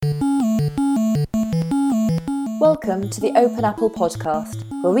Welcome to the Open Apple podcast,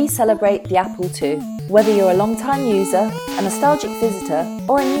 where we celebrate the Apple II. Whether you're a long-time user, a nostalgic visitor,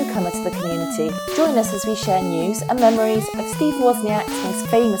 or a newcomer to the community, join us as we share news and memories of Steve Wozniak's most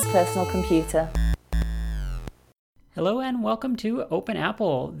famous personal computer. Hello and welcome to Open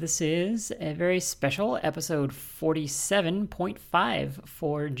Apple. This is a very special episode 47.5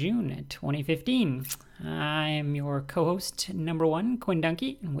 for June 2015. I am your co-host number one, Quinn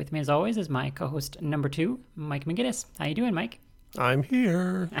Dunkey, and with me as always is my co-host number two, Mike McGinnis. How you doing, Mike? I'm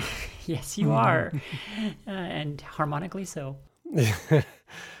here. Yes, you are, and harmonically so. Yeah,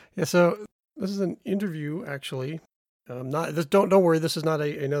 so this is an interview, actually. Don't worry, this is not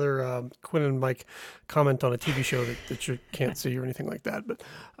another Quinn and Mike comment on a TV show that you can't see or anything like that. But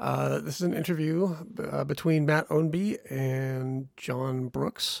this is an interview between Matt Ownby and John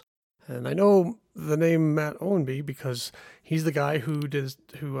Brooks. And I know the name Matt Ownby because he's the guy who did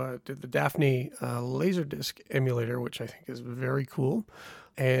the Daphne Laserdisc emulator, which I think is very cool.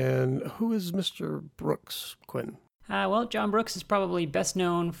 And who is Mr. Brooks, Quinn? Well, John Brooks is probably best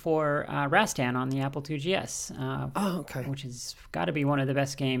known for Rastan on the Apple IIgs, which has got to be one of the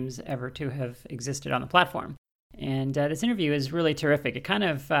best games ever to have existed on the platform. And this interview is really terrific. It kind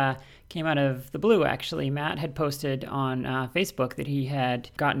of came out of the blue, actually. Matt had posted on Facebook that he had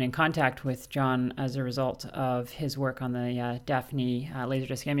gotten in contact with John as a result of his work on the Daphne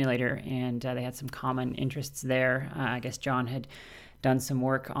Laserdisc emulator, and they had some common interests there. I guess John had done some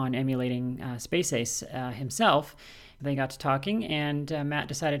work on emulating Space Ace himself. They got to talking, and Matt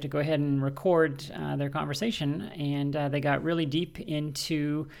decided to go ahead and record their conversation, and they got really deep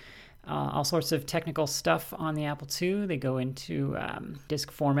into all sorts of technical stuff on the Apple II. They go into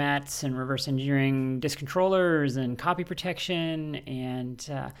disk formats and reverse engineering disk controllers and copy protection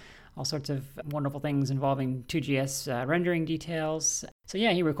and all sorts of wonderful things involving 2GS rendering details. So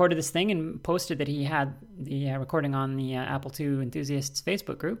yeah, he recorded this thing and posted that he had the recording on the Apple II enthusiasts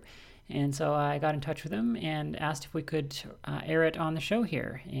Facebook group. And so I got in touch with him and asked if we could air it on the show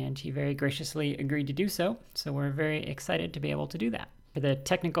here. And he very graciously agreed to do so. So we're very excited to be able to do that. For the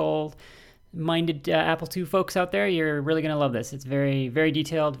technical-minded Apple II folks out there, you're really going to love this. It's very, very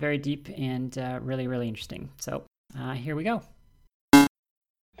detailed, very deep, and really, really interesting. So here we go.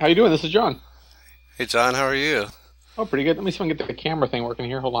 How you doing? This is John. Hey, John. How are you? Oh, pretty good. Let me see if I can get the camera thing working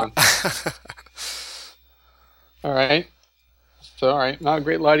here. Hold on. All right. So, all right. Not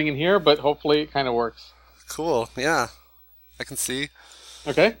great lighting in here, but hopefully it kind of works. Cool. Yeah. I can see.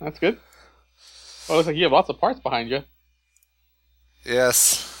 Okay. That's good. Well, it looks like you have lots of parts behind you.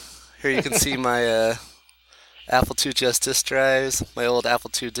 Yes. Here you can see my Apple IIgs disk drives, my old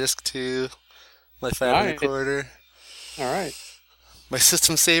Apple II Disc 2, my File recorder. All right. My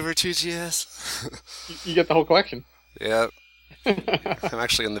System Saver 2GS. You get the whole collection. Yeah. I'm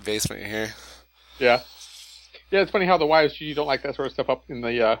actually in the basement here. Yeah. Yeah, it's funny how the YSG don't like that sort of stuff up in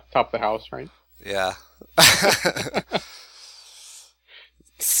the top of the house, right? Yeah.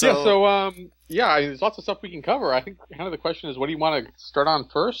 There's lots of stuff we can cover. I think kind of the question is, what do you want to start on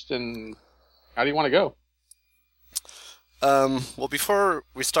first, and how do you want to go? Well, before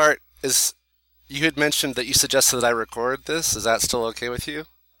we start, you had mentioned that you suggested that I record this. Is that still okay with you?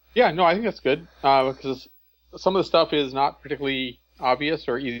 Yeah, no, I think that's good because some of the stuff is not particularly obvious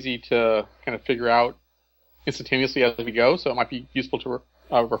or easy to kind of figure out instantaneously as we go, so it might be useful to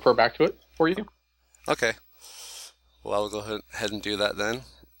refer back to it for you. Okay. Well, I'll go ahead and do that then.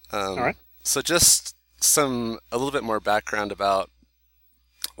 All right. So just a little bit more background about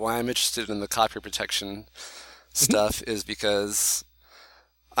why I'm interested in the copy protection stuff is because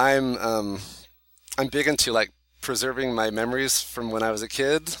I'm big into like preserving my memories from when I was a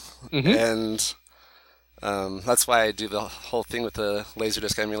kid, and that's why I do the whole thing with the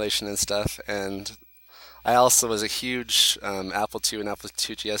Laserdisc emulation and stuff. And I also was a huge Apple II and Apple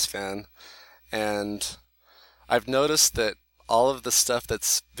IIgs fan, and I've noticed that all of the stuff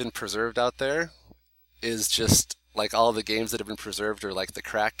that's been preserved out there is just like all the games that have been preserved are like the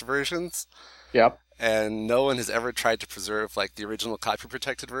cracked versions. Yep. And no one has ever tried to preserve like the original copy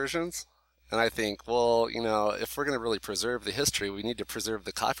protected versions. And I think, well, if we're going to really preserve the history, we need to preserve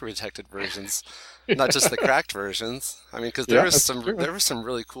the copy protected versions, not just the cracked versions. I mean, because there were some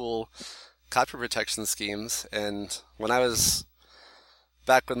really cool copy protection schemes, and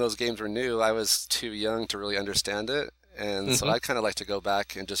back when those games were new, I was too young to really understand it, and so I'd kind of like to go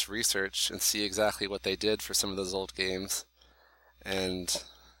back and just research and see exactly what they did for some of those old games. And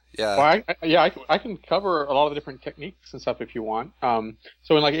yeah, well, I can cover a lot of the different techniques and stuff if you want.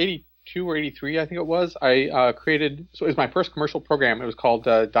 So in like 82 or 83, I think it was, I created, so it was my first commercial program. It was called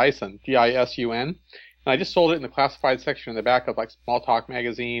Dyson, Disun, and I just sold it in the classified section in the back of like Small Talk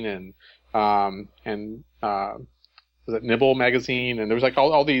magazine and and was it Nibble magazine, and there was like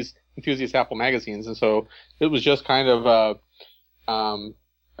all these enthusiast Apple magazines, and so it was just kind of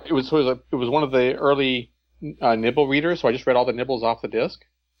it was one of the early Nibble readers, so I just read all the nibbles off the disk.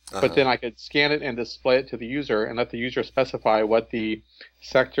 But then I could scan it and display it to the user and let the user specify what the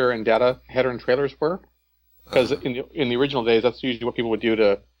sector and data header and trailers were. Because in the original days, that's usually what people would do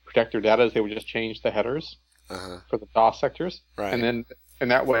to protect their data, is they would just change the headers for the DOS sectors. Right. And then in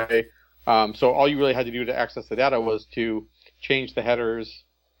that way, so all you really had to do to access the data was to change the headers,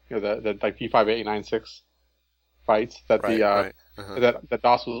 the like P58896 bytes that that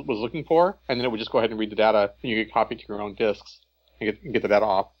DOS was looking for, and then it would just go ahead and read the data, and you could copy it to your own disks and get the data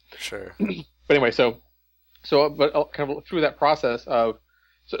off. Sure. But anyway, but kind of through that process of,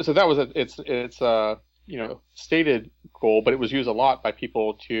 so that was its stated goal, but it was used a lot by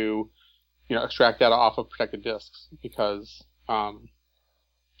people to, extract data off of protected disks because, again,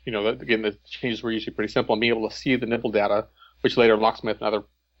 the changes were usually pretty simple, and being able to see the nibble data, which later Locksmith and other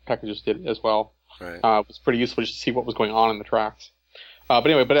packages did as well, was pretty useful just to see what was going on in the tracks. But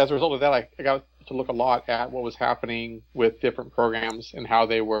as a result of that, I got to look a lot at what was happening with different programs and how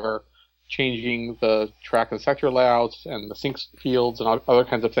they were changing the track and sector layouts and the sync fields and other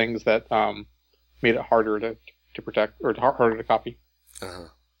kinds of things that made it harder to protect or harder to copy.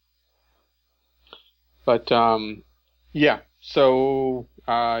 But so you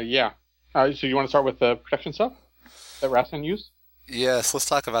want to start with the protection stuff that Rasteon used? Yes, let's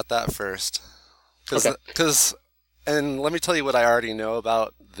talk about that first. Okay. And let me tell you what I already know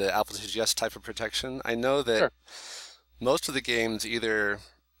about the Apple IIGS type of protection. I know that most of the games either,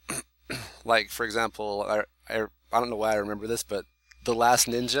 like, for example, I don't know why I remember this, but The Last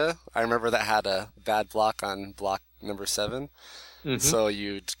Ninja, I remember that had a bad block on block number 7. Mm-hmm. So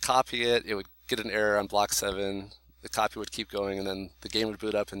you'd copy it, it would get an error on block 7, the copy would keep going, and then the game would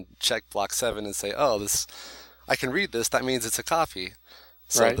boot up and check block 7 and say, oh, I can read this, that means it's a copy.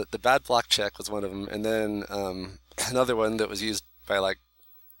 So the bad block check was one of them. And then another one that was used by like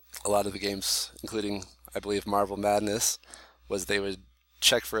a lot of the games, including, I believe, Marble Madness, was they would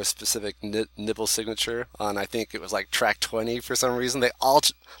check for a specific nibble signature on, I think it was like track 20 for some reason. They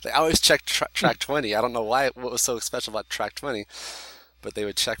always check track 20. I don't know what was so special about track 20, but they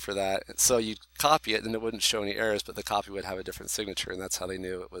would check for that. So you'd copy it and it wouldn't show any errors, but the copy would have a different signature, and that's how they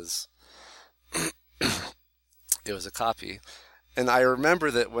knew it was it was a copy. And I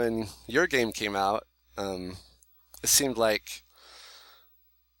remember that when your game came out, it seemed like,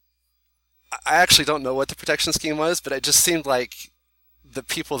 I actually don't know what the protection scheme was, but it just seemed like the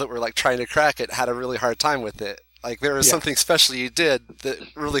people that were like trying to crack it had a really hard time with it. Like there was something special you did that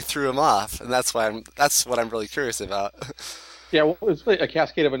really threw them off, and that's what I'm really curious about. Yeah, well, it's really a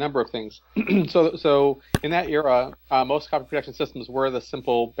cascade of a number of things. So in that era, most copy protection systems were the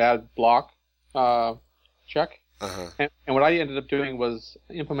simple bad block check. And what I ended up doing was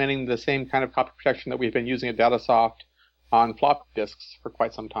implementing the same kind of copy protection that we've been using at Datasoft on floppy disks for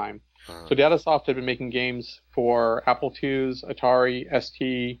quite some time. So Datasoft had been making games for Apple IIs, Atari,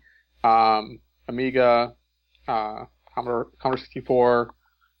 ST, Amiga, Commodore 64.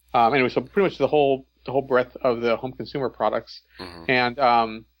 Anyway, so pretty much the whole breadth of the home consumer products, and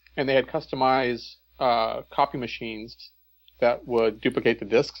they had customized copy machines that would duplicate the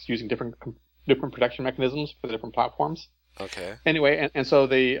disks using different protection mechanisms for the different platforms. Okay. Anyway, and so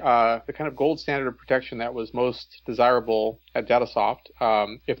the kind of gold standard of protection that was most desirable at Datasoft,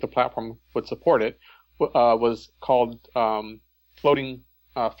 if the platform would support it, was called floating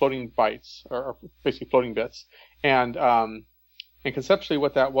bytes, or basically floating bits. And conceptually,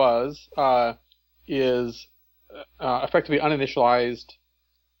 what that was is effectively uninitialized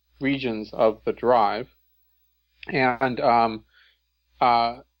regions of the drive, and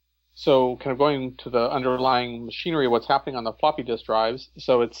so kind of going to the underlying machinery of what's happening on the floppy disk drives.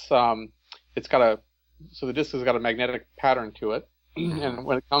 So the disk has got a magnetic pattern to it. And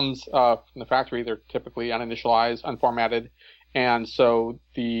when it comes from the factory, they're typically uninitialized, unformatted. And so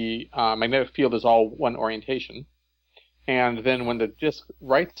the magnetic field is all one orientation. And then when the disk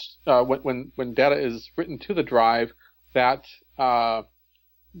writes, when data is written to the drive, that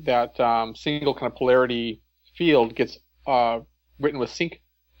single kind of polarity field gets written with sync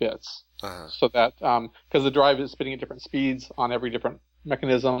bits, so that because the drive is spinning at different speeds on every different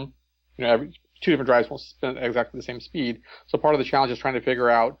mechanism, every two different drives won't spin at exactly the same speed. So part of the challenge is trying to figure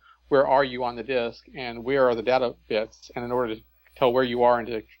out where are you on the disk and where are the data bits. And in order to tell where you are and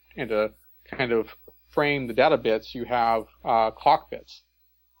to kind of frame the data bits, you have clock bits.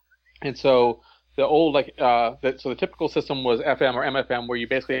 And so the old so the typical system was FM or MFM, where you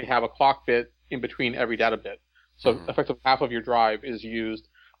basically have a clock bit in between every data bit. So effectively half of your drive is used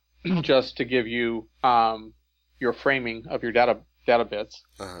just to give you your framing of your data bits.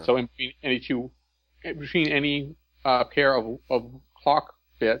 So in between any pair of clock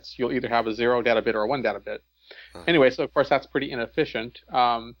bits, you'll either have a 0 data bit or a 1 data bit. Anyway, so of course that's pretty inefficient.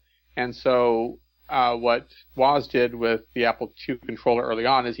 And so what Woz did with the Apple II controller early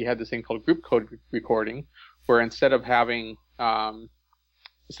on is he had this thing called group code recording, where instead of having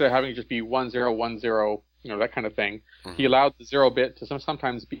it just be 1010, that kind of thing, he allowed the 0 bit to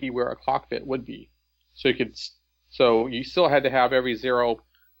sometimes be where a clock bit would be. So you still had to have every 0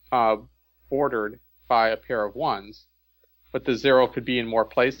 bordered by a pair of 1s, but the 0 could be in more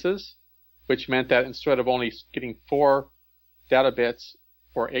places, which meant that instead of only getting 4 data bits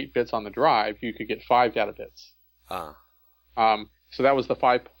or 8 bits on the drive, you could get 5 data bits. So that was the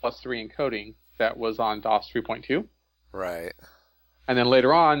 5+3 encoding that was on DOS 3.2. Right. And then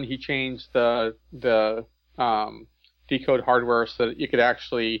later on, he changed the decode hardware so that you could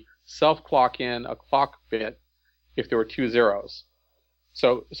actually self-clock in a clock bit if there were 2 zeros.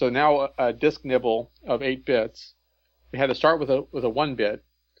 So now a disk nibble of 8 bits, we had to start with a 1 bit,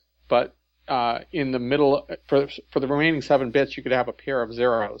 but in the middle, for the remaining 7 bits, you could have a pair of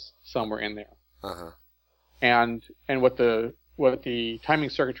zeros somewhere in there. And what the timing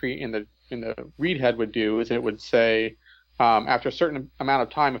circuitry in the read head would do is it would say, after a certain amount of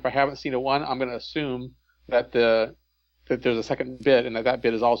time, if I haven't seen a 1, I'm going to assume that there's a second bit and that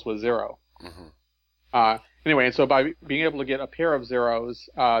bit is also a 0. Anyway, and so by being able to get a pair of zeros,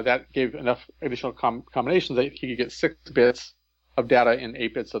 that gave enough additional combinations that he could get 6 bits of data in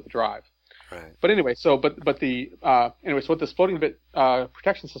 8 bits of the drive. Right. But anyway, so what this floating bit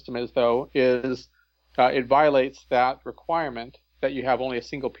protection system is, though, is it violates that requirement that you have only a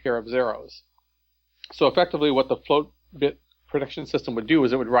single pair of zeros. So effectively, what the float bit protection system would do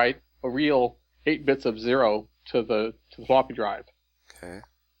is it would write a real 8 bits of 0 to the floppy drive. Okay.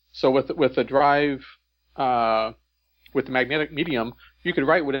 So with the drive, with the magnetic medium, you could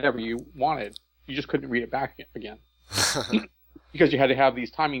write whatever you wanted. You just couldn't read it back again. Because you had to have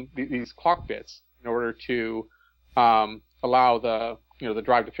these clock bits in order to allow the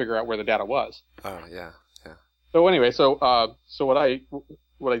drive to figure out where the data was. Oh yeah. So anyway, so what I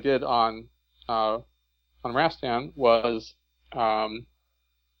did on Rastan was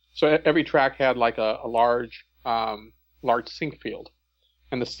so every track had like a large sync field,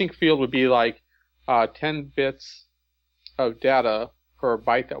 and the sync field would be like 10 bits of data per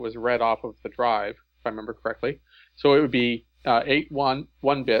byte that was read off of the drive, if I remember correctly. So it would be 8 1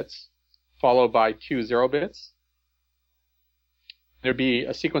 bits followed by 2 0 bits. There'd be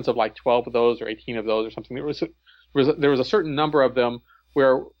a sequence of like 12 of those or 18 of those or something. There was a certain number of them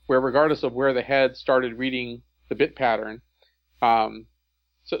where regardless of where the head started reading the bit pattern,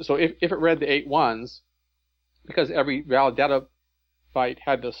 so if it read the 8 1s, because every valid data byte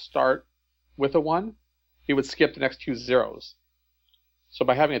had to start with a 1, it would skip the next 2 zeros. So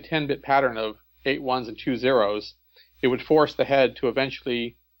by having a 10-bit pattern of 8 1s and 2 zeros, it would force the head to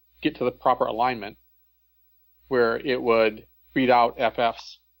eventually get to the proper alignment where it would read out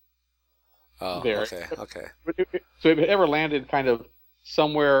FFs. Oh, there. Okay. So if it ever landed kind of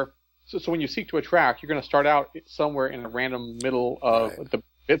somewhere, so when you seek to a track, you're going to start out somewhere in a random middle of the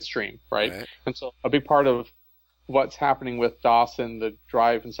bit stream, right? And so a big part of what's happening with DOS and the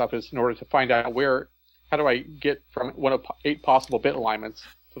drive and stuff is in order to find out how do I get from one of 8 possible bit alignments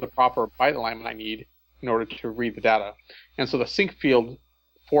to the proper byte alignment I need in order to read the data. And so the sync field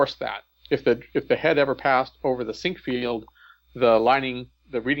forced that. If the head ever passed over the sync field, the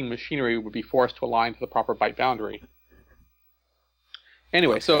reading machinery would be forced to align to the proper byte boundary.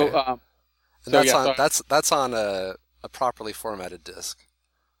 Anyway, okay. That's on a properly formatted disk.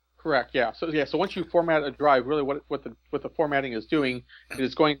 Correct. Yeah. So once you format a drive, really what the formatting is doing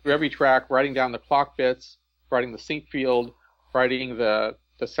is going through every track, writing down the clock bits, writing the sync field, writing the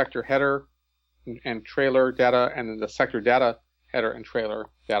sector header and trailer data, and then the sector data header and trailer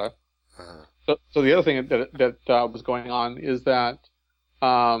data. So the other thing that was going on is that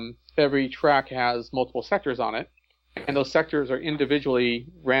every track has multiple sectors on it, and those sectors are individually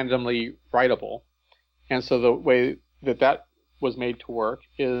randomly writable. And so the way that was made to work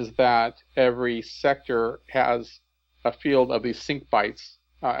is that every sector has a field of these sync bytes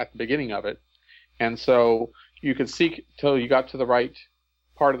at the beginning of it. And so you could seek till you got to the right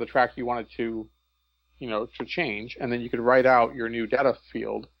part of the track you wanted to change, and then you could write out your new data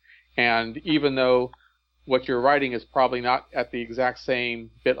field. And even though what you're writing is probably not at the exact same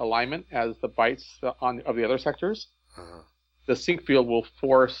bit alignment as the bytes of the other sectors, the sync field will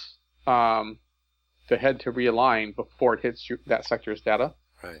force the head to realign before it hits that sector's data.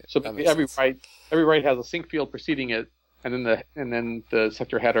 Right. So every write has a sync field preceding it and then the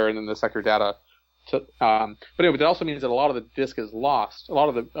sector header, and then the sector data. But anyway, that also means that a lot of the disk is lost. A lot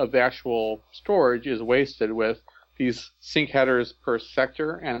of the actual storage is wasted with these sync headers per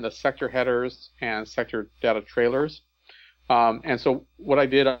sector and the sector headers and sector data trailers. And so what I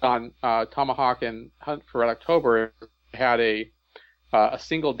did on Tomahawk and Hunt for Red October had a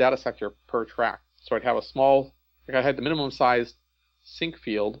single data sector per track. So I'd have I had the minimum sized sync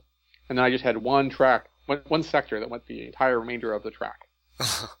field, and then I just had one sector that went the entire remainder of the track.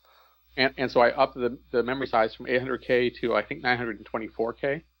 And so I upped the memory size from 800K to I think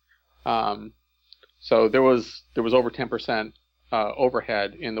 924K. So there was over 10%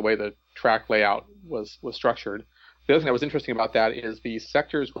 overhead in the way the track layout was structured. The other thing that was interesting about that is the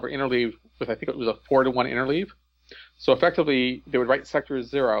sectors were interleaved with, I think it was a 4-to-1 interleave. So effectively, they would write sector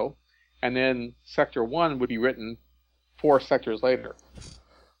 0, and then sector 1 would be written 4 sectors later.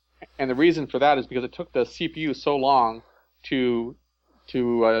 And the reason for that is because it took the CPU so long it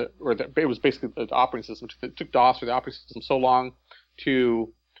was basically the operating system. It took DOS or the operating system so long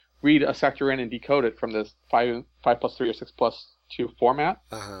to read a sector in and decode it from this 5+3 or 6+2 format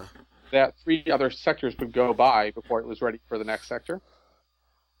that 3 other sectors would go by before it was ready for the next sector.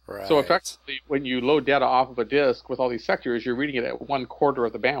 Right. So effectively, when you load data off of a disk with all these sectors, you're reading it at 1/4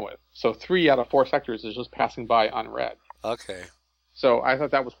 of the bandwidth. So 3 out of 4 sectors is just passing by unread. Okay. So I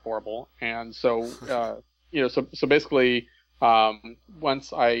thought that was horrible, and so so basically,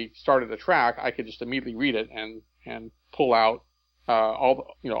 once I started a track, I could just immediately read it and pull out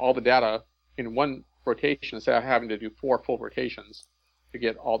all the data in one rotation instead of having to do 4 full rotations to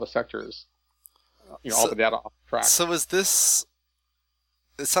get all the sectors, all the data off the track. So is this?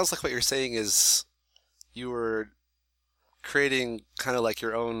 It sounds like what you're saying is you were creating kind of like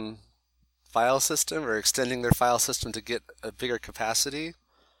your own file system or extending their file system to get a bigger capacity?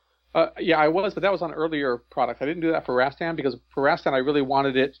 Yeah, I was, but that was on earlier products. I didn't do that for Rastan because for Rastan I really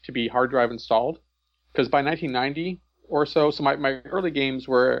wanted it to be hard drive installed. Because by 1990 or so my early games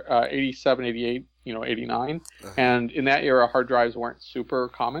were 87, 88, 89, and in that era hard drives weren't super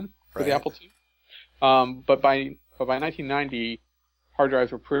common for the Apple II. But by 1990, hard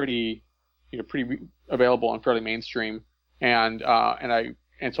drives were pretty available and fairly mainstream, and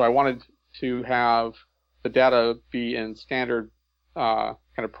so I wanted to have the data be in standard kind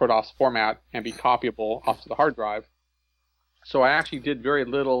of ProDOS format and be copyable off to the hard drive. So I actually did very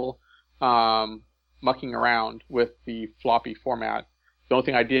little mucking around with the floppy format. The only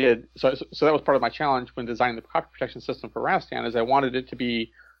thing I did, so that was part of my challenge when designing the copy protection system for Rastan, is I wanted it to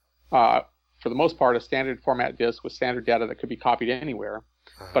be, for the most part, a standard format disk with standard data that could be copied anywhere.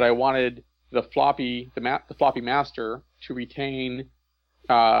 But I wanted the floppy master to retain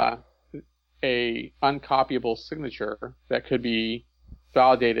a uncopyable signature that could be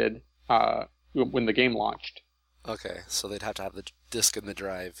validated when the game launched. Okay, so they'd have to have the disk in the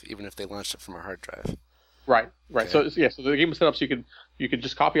drive, even if they launched it from a hard drive. Right. Okay. So the game was set up so you could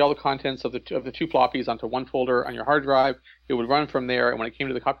just copy all the contents of the two floppies onto one folder on your hard drive. It would run from there, and when it came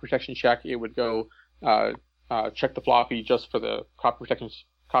to the copy protection check, it would go check the floppy just for the copy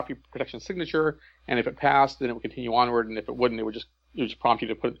protection signature, and if it passed, then it would continue onward, and if it wouldn't, it would just prompt you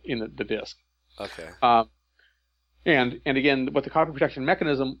to put it in the disk. Okay. And again, what the copy protection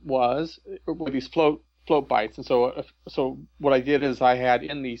mechanism were these float bytes, and so what I did is I had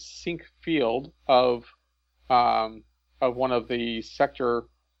in the sync field of one of the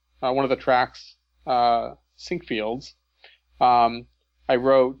tracks sync fields, I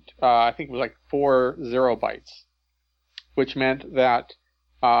wrote I think it was like 4 0 bytes, which meant that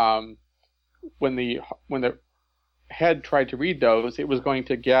when the head tried to read those, it was going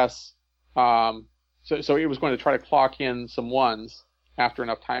to guess. So it was going to try to clock in some ones after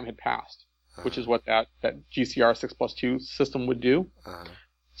enough time had passed, which is what that GCR 6+2 system would do.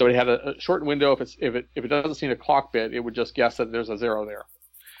 So it had a shortened window. If it doesn't see a clock bit, it would just guess that there's a 0 there.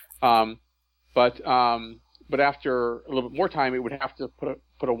 But after a little bit more time, it would have to put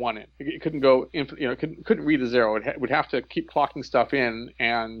a 1 in. It couldn't go couldn't read a 0. It would have to keep clocking stuff in,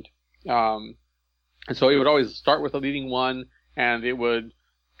 and so it would always start with a leading 1, and it would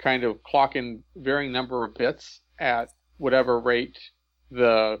kind of clock in varying number of bits at whatever rate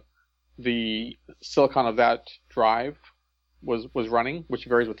the silicon of that drive was running, which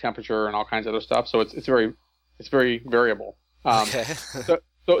varies with temperature and all kinds of other stuff. So it's very variable. Okay.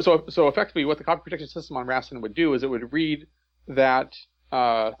 So effectively, what the copy protection system on Rastan would do is it would read that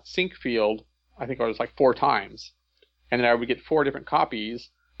sync field, I think it was like 4 times, and then I would get 4 different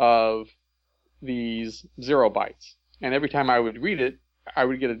copies of these 0 bytes. And every time I would read it, I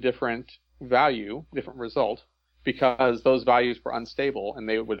would get a different value, different result, because those values were unstable and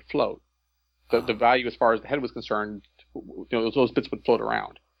they would float. The value as far as the head was concerned those bits would float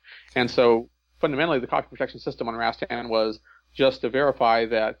around. And so fundamentally, the copy protection system on Rastan was just to verify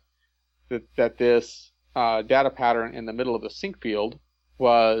that this data pattern in the middle of the sync field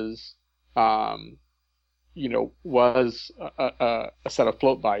was was a set of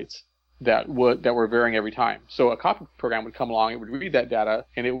float bytes that were varying every time. So a copy program would come along, it would read that data,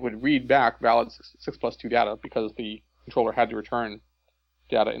 and it would read back valid 6+2 data because the controller had to return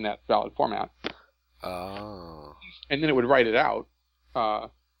data in that valid format. Oh. And then it would write it out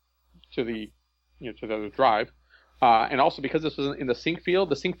to the drive. And also because this was in the sync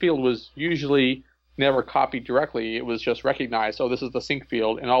field was usually never copied directly. It was just recognized, this is the sync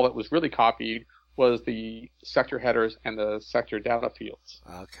field, and all that was really copied was the sector headers and the sector data fields.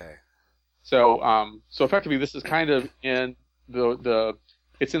 Okay. So effectively, this is kind of in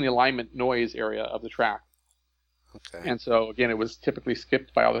it's in the alignment noise area of the track. Okay. And so again, it was typically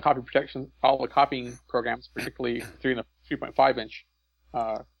skipped by all the copying programs, particularly 3 and 3.5 inch,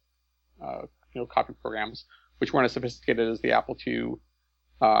 copy programs, which weren't as sophisticated as the Apple II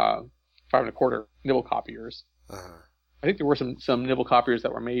 5.25 nibble copiers. Uh-huh. I think there were some nibble copiers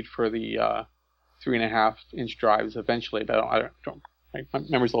that were made for the 3.5 inch drives eventually, but I don't. My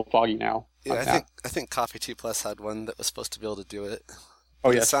memory's a little foggy now. Yeah, I think Copy 2 Plus had one that was supposed to be able to do it.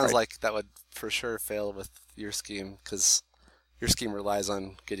 Oh, yeah. It sounds like that would for sure fail with your scheme, because your scheme relies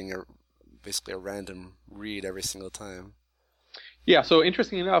on getting basically a random read every single time. Yeah, so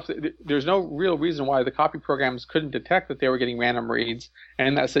interesting enough, there's no real reason why the copy programs couldn't detect that they were getting random reads, and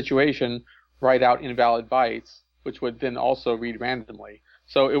in that situation, write out invalid bytes, which would then also read randomly.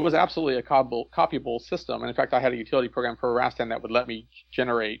 So it was absolutely a copyable system. And in fact, I had a utility program for Rastan that would let me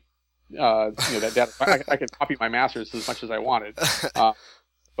generate that data. I could copy my masters as much as I wanted,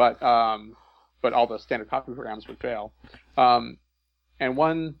 but all the standard copy programs would fail. And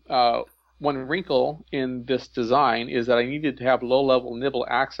one wrinkle in this design is that I needed to have low-level nibble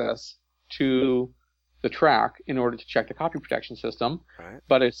access to the track in order to check the copy protection system. Right.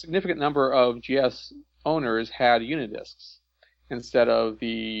 But a significant number of GS owners had Unidiscs instead of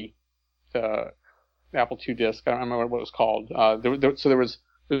the Apple II disk. I don't remember what it was called. So there was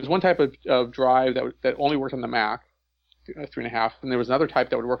one type of drive that only worked on the Mac, 3.5, and there was another type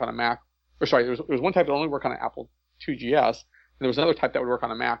that would work on a Mac. Or sorry, there was one type that only worked on an Apple II GS, and there was another type that would work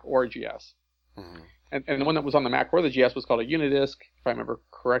on a Mac or a GS. Mm-hmm. And the one that was on the Mac or the GS was called a Unidisc, if I remember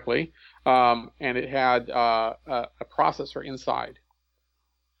correctly, and it had a processor inside.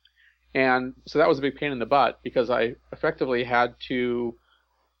 And so that was a big pain in the butt because I effectively had to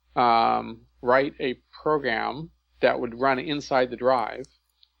write a program that would run inside the drive.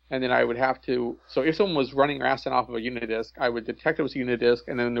 And then I would have to, so if someone was running Rastan off of a Unidisc, I would detect it was a Unidisc,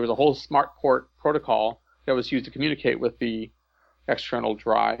 and then there was a whole smart port protocol that was used to communicate with the external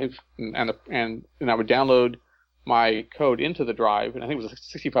drive, and I would download my code into the drive, and I think it was a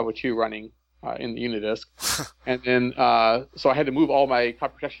 6502 running in the Unidisc, and then so I had to move all my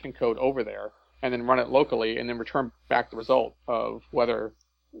copy protection code over there, and then run it locally, and then return back the result of whether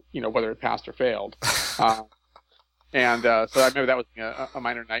it passed or failed. So I remember that was a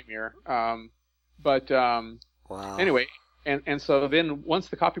minor nightmare. Wow. Anyway, and so then once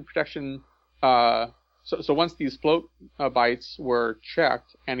the copy protection, so once these float bytes were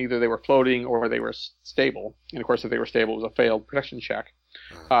checked, and either they were floating or they were stable, and of course if they were stable, it was a failed protection check.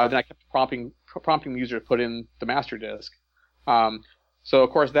 Then I kept prompting the user to put in the master disk. So of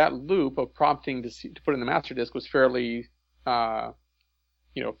course that loop of prompting to put in the master disk was fairly obvious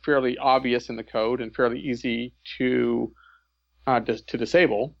in the code and fairly easy to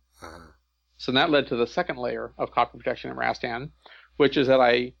disable. So that led to the second layer of copy protection in Rastan, which is that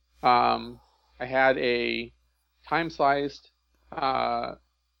I had a time-sliced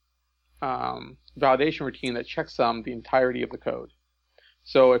validation routine that checksummed the entirety of the code.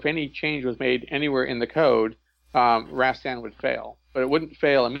 So if any change was made anywhere in the code, Rastan would fail. But it wouldn't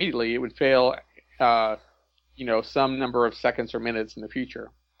fail immediately. It would fail some number of seconds or minutes in the future.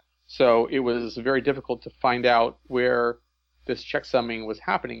 So it was very difficult to find out where this checksumming was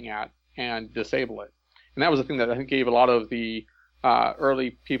happening at and disable it. And that was the thing that I think gave a lot of the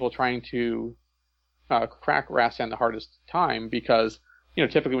early people trying to crack Rastan the hardest time, because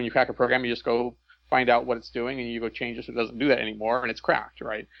typically when you crack a program, you just go find out what it's doing and you go change it so it doesn't do that anymore, and it's cracked,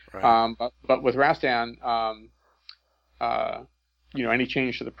 right? But with Rastan, any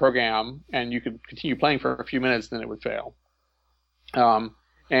change to the program, and you could continue playing for a few minutes, then it would fail. And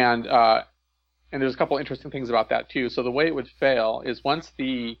there's a couple interesting things about that too. So the way it would fail is once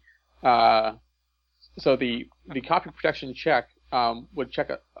the copy protection check would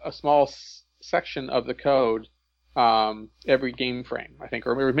check a small section of the code every game frame, I think,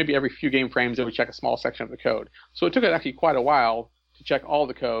 or maybe every few game frames it would check a small section of the code. So it took it actually quite a while to check all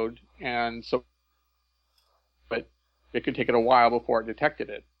the code, and so but it could take it a while before it detected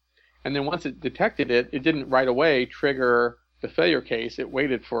it. And then once it detected it, it didn't right away trigger the failure case. It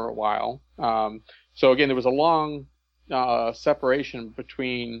waited for a while. So again, there was a long separation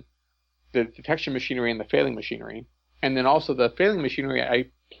between the detection machinery and the failing machinery. And then also the failing machinery I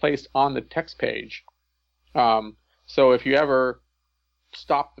placed on the text page. So if you ever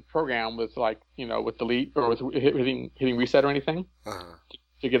stop the program with with delete or with hitting reset or anything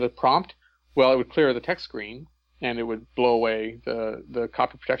to get a prompt, well, it would clear the text screen and it would blow away the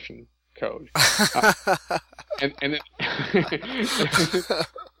copy protection code. And then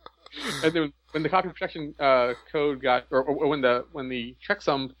and then when the copy protection code got, or when the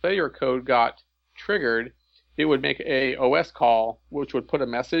checksum failure code got triggered, it would make a OS call, which would put a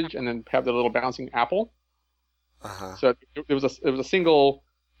message and then have the little bouncing apple. So it was a single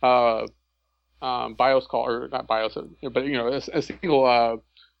BIOS call, or not BIOS, but a single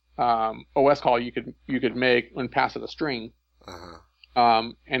OS call you could make when passed a string,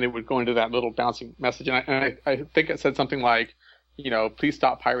 and it would go into that little bouncing message. And I think it said something like, please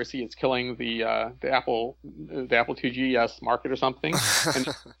stop piracy. It's killing the Apple IIgs market or something. And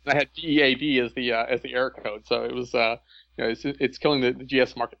I had DEAD as the error code, so it was it's killing the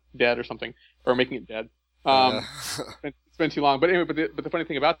GS market dead or something, or making it dead. It's been too long. But anyway, but the funny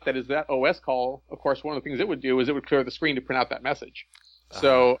thing about that is that OS call, of course, one of the things it would do is it would clear the screen to print out that message.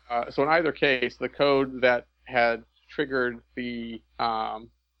 So in either case, the code that had triggered the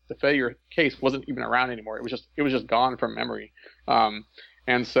failure case wasn't even around anymore. It was just gone from memory.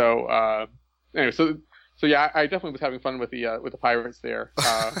 And so anyway, so yeah, I definitely was having fun with the pirates there,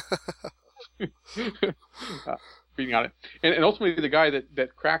 beating on it. And ultimately, the guy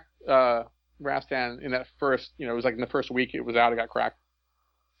that cracked Rastan in that first, it was like in the first week it was out, it got cracked.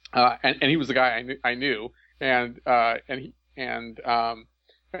 And he was the guy I knew, and he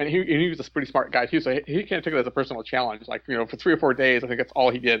was a pretty smart guy too, so he kind of took it as a personal challenge. Like, for 3 or 4 days, I think that's all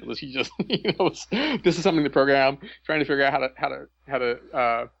he did was he just, this is something in the program, trying to figure out how to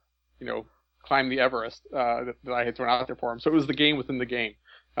climb the Everest that I had thrown out there for him. So it was the game within the game,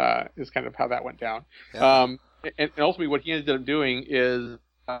 is kind of how that went down. Yeah. And ultimately, what he ended up doing is,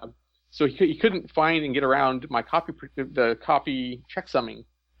 so he couldn't find and get around my copy checksumming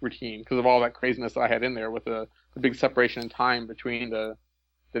routine because of all that craziness that I had in there with the big separation in time between the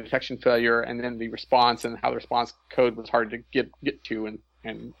detection failure and then the response, and how the response code was hard to get to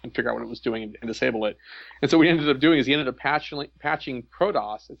and figure out what it was doing and disable it. And so what he ended up doing is he ended up patching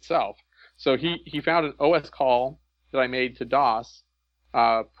ProDOS itself. So he found an OS call that I made to DOS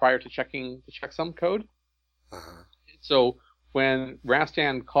prior to checking the checksum code. So when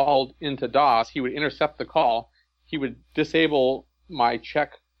Rastan called into DOS, he would intercept the call. He would disable my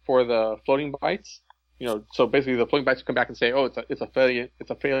check for the floating bytes. So basically the floating bytes would come back and say, oh, it's a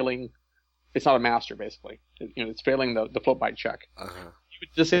failing, it's not a master, basically. It's failing the float byte check. He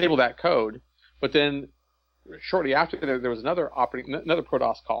would disable that code, but then shortly after there was another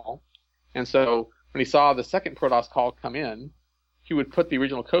ProDOS call. And so when he saw the second ProDOS call come in, he would put the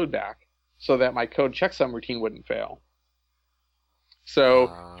original code back so that my code checksum routine wouldn't fail.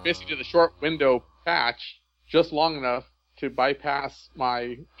 So he basically did a short window patch just long enough to bypass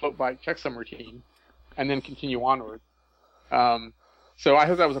my float byte checksum routine and then continue onward. So I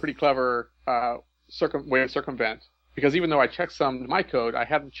thought that was a pretty clever way to circumvent, because even though I checksummed my code, I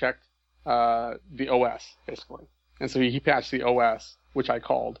hadn't checked the OS, basically. And so he patched the OS, which I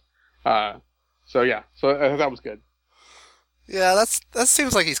called. So I thought that was good. Yeah, that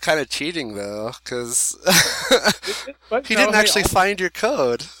seems like he's kind of cheating, though, because he didn't actually find your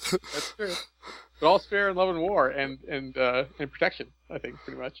code. That's true. But all's fair in love and war, and protection, I think,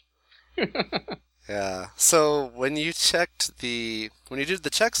 pretty much. Yeah. So when you did the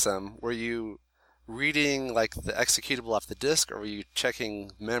checksum, were you reading like the executable off the disk, or were you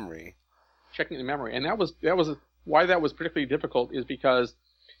checking memory? Checking the memory, and that was why that was particularly difficult, is because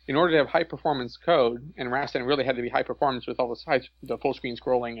in order to have high performance code, and Rastan really had to be high performance with all the full screen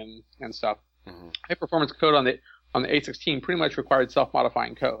scrolling and stuff. Mm-hmm. High performance code on the A16 pretty much required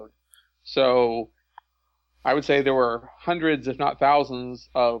self-modifying code. So I would say there were hundreds, if not thousands,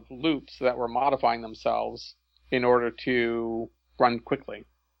 of loops that were modifying themselves in order to run quickly.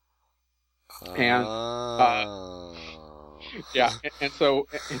 And so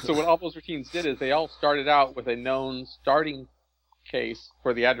what all those routines did is they all started out with a known starting case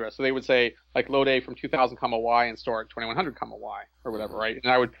for the address. So they would say, like, load A from 2000, y and store at 2100, y or whatever, right?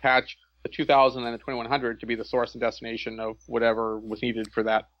 And I would patch the 2000 and the 2100 to be the source and destination of whatever was needed for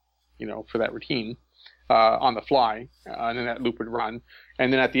that, for that routine. on the fly, and then that loop would run.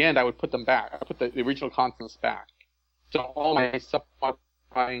 And then at the end, I would put them back. I put the original constants back. So all my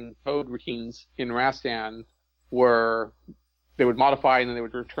self-modifying code routines in Rastan they would modify and then they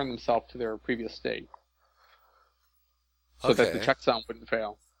would return themselves to their previous state. So that the checksum wouldn't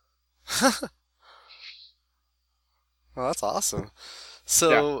fail. Well, that's awesome.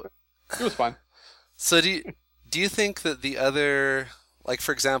 So yeah, it was fun. So do you think that the other, like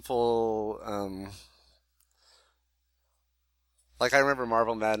for example, like I remember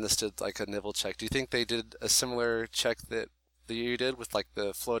Marble Madness did like a nibble check. Do you think they did a similar check that you did with like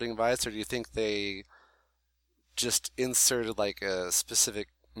the floating bytes, or do you think they just inserted like a specific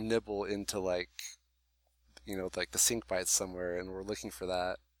nibble into like, you know, like the sync bytes somewhere and we're looking for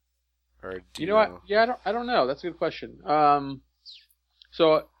that? Or do you know what? Yeah, I don't know. That's a good question.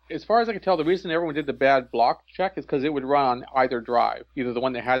 So as far as I can tell, the reason everyone did the bad block check is because it would run on either drive, either the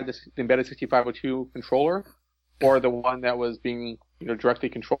one that had this embedded 6502 controller, or the one that was being, you know, directly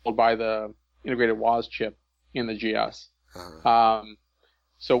controlled by the integrated WAS chip in the GS. Uh-huh.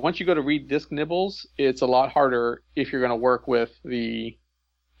 So once you go to read disk nibbles, it's a lot harder if you're going to work with the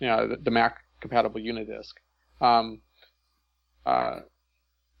Mac compatible Unidisk.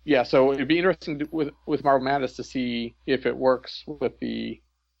 Yeah, so it'd be interesting with Marble Madness to see if it works with the,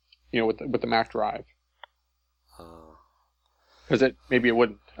 you know, with the Mac drive. Because maybe it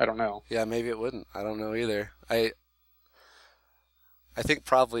wouldn't. I don't know. Yeah, maybe it wouldn't. I don't know either. I think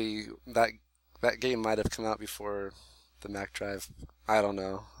probably that game might have come out before the Mac drive. I don't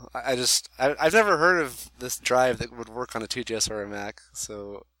know. I've never heard of this drive that would work on a 2GS or a Mac.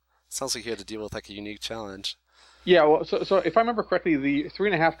 So it sounds like you had to deal with like a unique challenge. Yeah, well, so if I remember correctly, the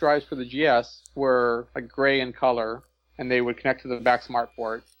 3.5 drives for the GS were like gray in color, and they would connect to the back smart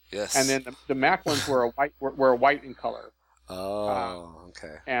port. Yes. And then the Mac ones were a white in color. Oh,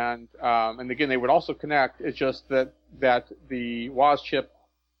 okay. And again, they would also connect. It's just that the WAS chip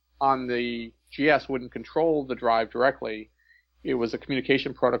on the GS wouldn't control the drive directly. It was a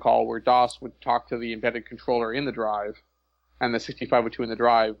communication protocol where DOS would talk to the embedded controller in the drive, and the 6502 in the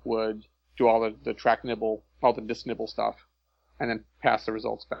drive would do all the track nibble, all the disk nibble stuff, and then pass the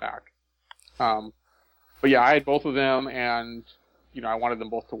results back. But yeah, I had both of them, and you know, I wanted them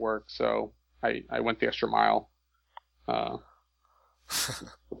both to work, so I went the extra mile.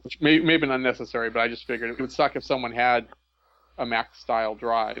 Which may have been unnecessary, but I just figured it would suck if someone had a Mac-style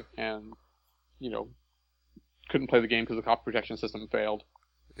drive and, you know, couldn't play the game because the copy protection system failed.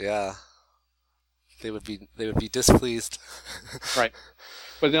 Yeah, they would be displeased. Right.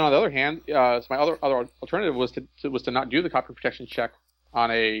 But then on the other hand, so my other alternative was to not do the copy protection check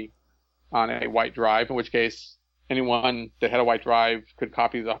on a white drive, in which case anyone that had a white drive could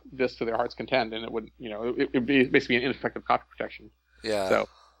copy the disk to their heart's content, and it would, you know, it would be basically an ineffective copy protection. Yeah. So,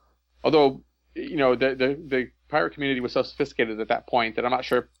 although, you know, the pirate community was so sophisticated at that point that I'm not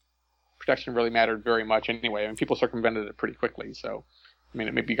sure protection really mattered very much anyway. I mean, people circumvented it pretty quickly. So, I mean,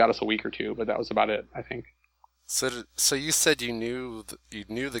 it maybe got us a week or two, but that was about it, I think. So you said you knew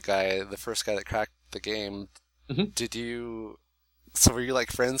the guy, the first guy that cracked the game. Mm-hmm. So were you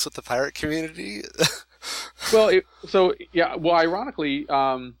like friends with the pirate community? Well, ironically,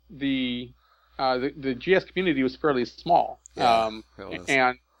 the GS community was fairly small. Yeah, it was.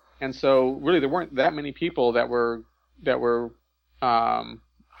 And so really there weren't that many people that were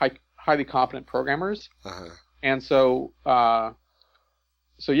highly competent programmers. Uh-huh. And so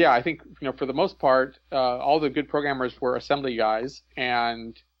yeah, I think, you know, for the most part, all the good programmers were assembly guys,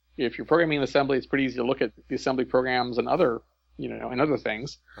 and if you're programming in assembly, it's pretty easy to look at the assembly programs and other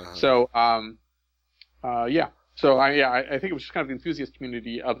things. Uh-huh. So I think it was just kind of the enthusiast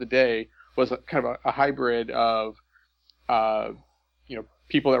community of the day was kind of a hybrid of you know,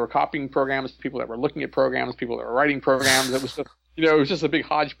 people that were copying programs, people that were looking at programs, people that were writing programs. It was just, you know, it was just a big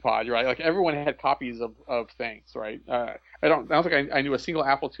hodgepodge, right? Like everyone had copies of things, right? I don't think I knew a single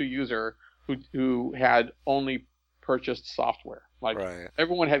Apple II user who had only purchased software. Like right.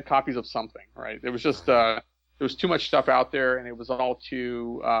 Everyone had copies of something, right? It was just there was too much stuff out there, and it was all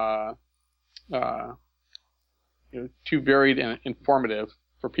too too varied and informative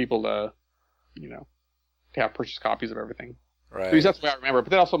for people to, you know, to have purchased copies of everything. Right. At least that's the way I remember.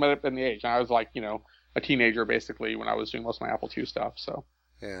 But that also might have been the age. And I was like, you know, a teenager basically when I was doing most of my Apple II stuff. So.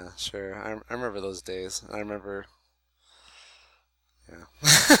 Yeah, sure. I remember those days. I remember. Yeah.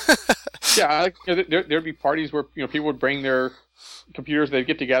 Yeah, you know, there'd be parties where, you know, people would bring their computers, they'd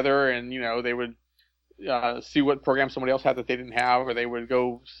get together, and, you know, they would see what program somebody else had that they didn't have, or they would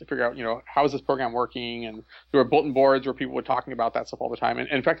go figure out, you know, how is this program working? And there were bulletin boards where people were talking about that stuff all the time. And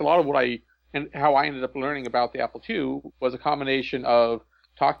in fact, a lot of how I ended up learning about the Apple II was a combination of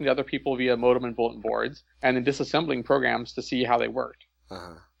talking to other people via modem and bulletin boards, and then disassembling programs to see how they worked.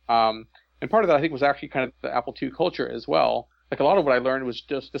 And part of that, I think, was actually kind of the Apple II culture as well. Like a lot of what I learned was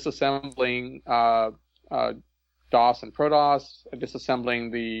just disassembling DOS and ProDOS,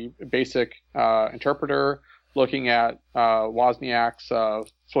 disassembling the basic interpreter, looking at Wozniak's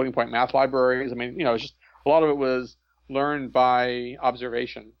floating point math libraries. I mean, it's just a lot of it was learned by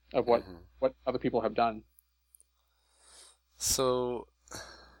observation of what other people have done. So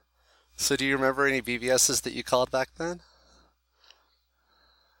do you remember any BBSs that you called back then?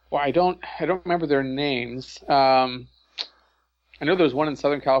 Well, I don't remember their names. I know there was one in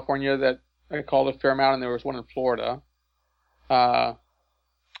Southern California that I called a fair amount, and there was one in Florida. But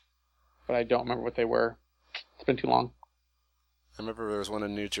I don't remember what they were. It's been too long. I remember there was one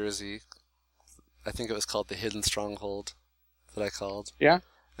in New Jersey. I think it was called the Hidden Stronghold that I called. Yeah?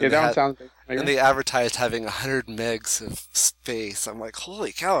 Yeah, that one sounds familiar. And they advertised having 100 megs of space. I'm like,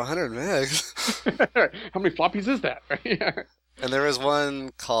 holy cow, 100 megs? How many floppies is that? And there was one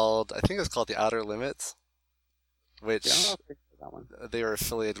called, I think it was called the Outer Limits, which that one. They were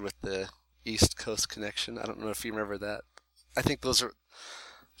affiliated with the East Coast Connection. I don't know if you remember that. I think that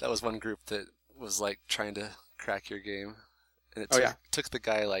was one group that was like trying to crack your game. And it took the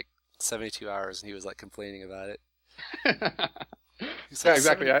guy like 72 hours, and he was like complaining about it. He's like,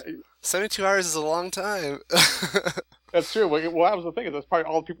 exactly. 72 hours is a long time. That's true. Well, that was the thing. That's probably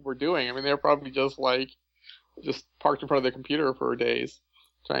all people were doing. I mean, they were probably just parked in front of their computer for days,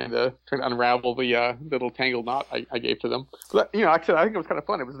 trying to unravel the little tangled knot I gave to them. But like I said, I think it was kind of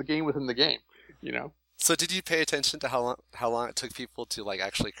fun. It was the game within the game. So did you pay attention to how long it took people to like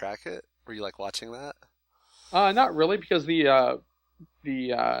actually crack it? Were you like watching that? Not really, because the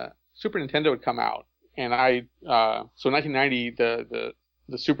Super Nintendo had come out, and so in 1990 the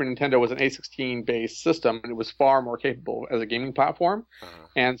Super Nintendo was an A16 based system, and it was far more capable as a gaming platform.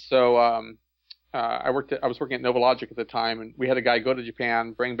 And so I was working at NovaLogic at the time, and we had a guy go to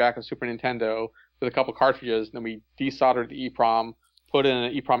Japan, bring back a Super Nintendo with a couple cartridges, and then we desoldered the EEPROM, put in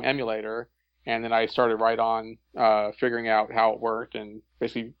an EEPROM emulator, and then I started right on figuring out how it worked, and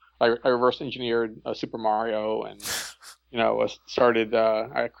basically I reverse engineered Super Mario, and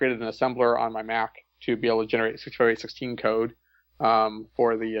I created an assembler on my Mac to be able to generate 648616 code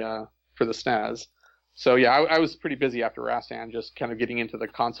for the SNES. So yeah, I was pretty busy after Rastan, just kind of getting into the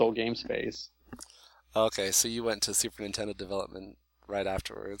console game space. Okay, so you went to Super Nintendo development right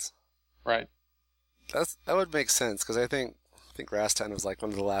afterwards. Right. That would make sense, because I think Rastan was like one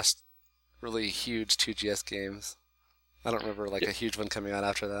of the last really huge 2GS games. I don't remember like a huge one coming out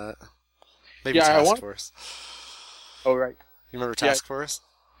after that. Maybe Task Force. Oh, right. You remember Task Force?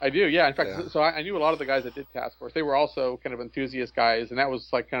 I do, yeah. In fact, so I knew a lot of the guys that did Task Force. They were also kind of enthusiast guys, and that was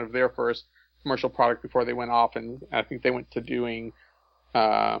like kind of their first commercial product before they went off, and I think they went to doing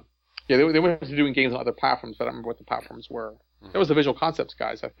they went to doing games on other platforms, but I don't remember what the platforms were. That was the Visual Concepts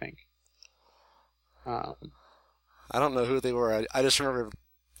guys, I think. I don't know who they were. I just remember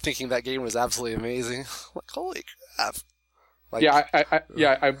thinking that game was absolutely amazing. Like, holy crap. Like,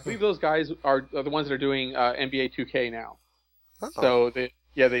 I believe those guys are the ones that are doing NBA 2K now. So the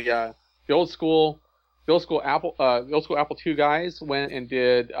old school Apple II guys went and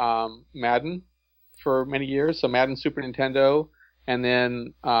did Madden for many years. So Madden Super Nintendo, and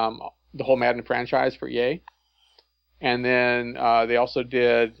then the whole Madden franchise for EA. And then they also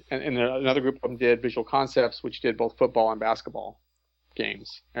did, and another group of them did Visual Concepts, which did both football and basketball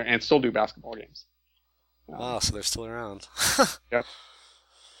games, and still do basketball games. Wow, so they're still around. Yep.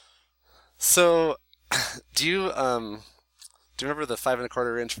 So, do you remember the 5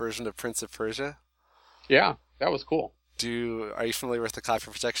 1/4-inch version of Prince of Persia? Yeah, that was cool. Are you familiar with the copy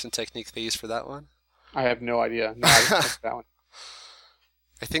protection technique they used for that one? I have no idea. No, I didn't know that one.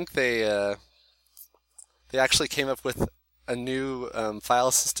 I think they actually came up with a new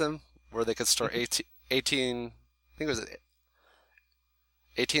file system where they could store 18. I think it was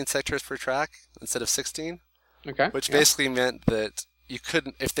 18 sectors per track instead of 16. Okay. Which basically meant that you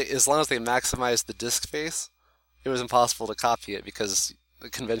couldn't, as long as they maximized the disk space, it was impossible to copy it because the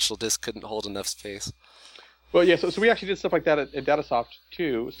conventional disk couldn't hold enough space. Well, yeah. So we actually did stuff like that at Datasoft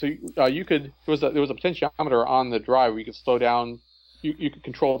too. So you could there was a potentiometer on the drive where you could slow down. You could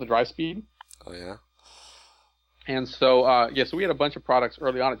control the drive speed. Oh yeah. And so so we had a bunch of products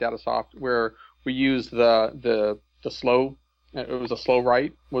early on at Datasoft where we used the slow. It was a slow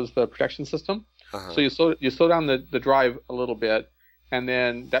write was the protection system. Uh-huh. So you slow down the drive a little bit, and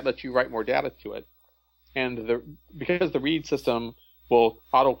then that lets you write more data to it. And because the read system will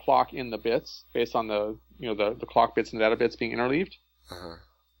auto clock in the bits based on the clock bits and data bits being interleaved. Uh-huh.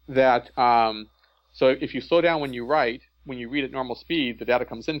 That so if you slow down when you write, when you read at normal speed, the data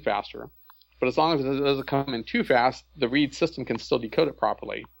comes in faster. But as long as it doesn't come in too fast, the read system can still decode it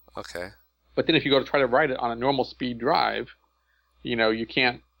properly. Okay. But then if you go to try to write it on a normal speed drive, you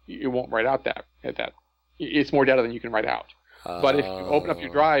can't. It won't write out that. It's more data than you can write out. But if you open up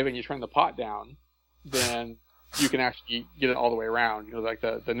your drive and you turn the pot down, then you can actually get it all the way around. Like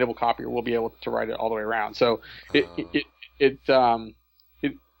the nibble copier will be able to write it all the way around. So it's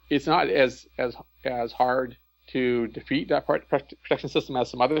not as hard to defeat that protection system as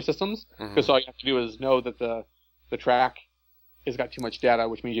some other systems, because all you have to do is know that the track has got too much data,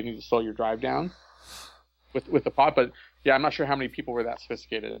 which means you need to slow your drive down with the pot. But yeah, I'm not sure how many people were that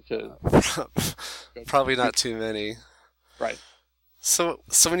sophisticated to. Probably not too many. Right. So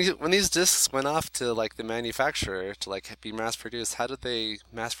when these discs went off to like the manufacturer to like be mass produced, how did they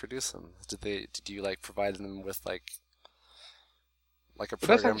mass produce them? Did you like provide them with like a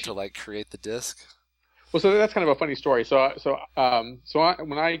program to like create the disc? Well, so that's kind of a funny story. So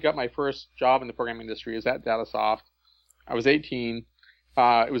when I got my first job in the programming industry, is at Datasoft. I was 18.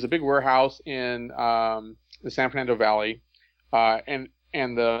 It was a big warehouse in the San Fernando Valley, and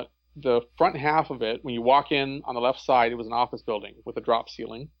the front half of it, when you walk in on the left side, it was an office building with a drop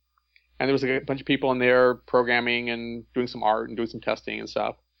ceiling, and there was a bunch of people in there programming and doing some art and doing some testing and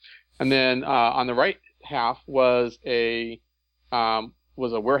stuff. And then on the right half was a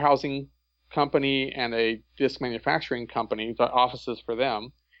warehousing company and a disk manufacturing company, the offices for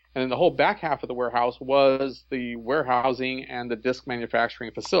them. And then the whole back half of the warehouse was the warehousing and the disk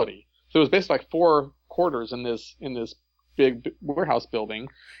manufacturing facility. So it was basically like 4 quarters in this big warehouse building.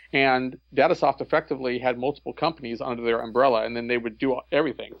 And Datasoft effectively had multiple companies under their umbrella, and then they would do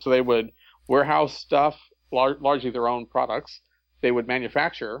everything. So they would warehouse stuff, largely their own products. They would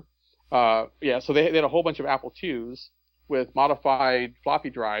manufacture. So they had a whole bunch of Apple IIs with modified floppy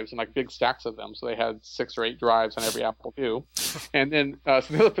drives and like big stacks of them. So they had 6 or 8 drives on every Apple II. And then so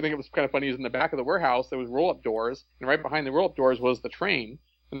the other thing that was kind of funny is in the back of the warehouse there was roll-up doors, and right behind the roll-up doors was the train,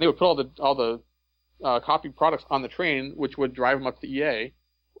 and they would put all the copied products on the train, which would drive them up to EA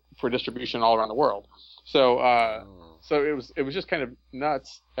for distribution all around the world. So it was just kind of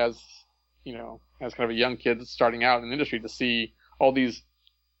nuts as kind of a young kid starting out in the industry to see all these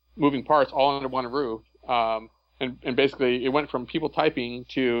moving parts all under one roof. And basically it went from people typing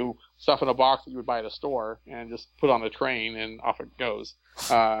to stuff in a box that you would buy at a store and just put on a train and off it goes.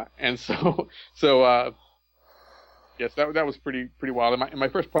 Yes, that was pretty wild. And my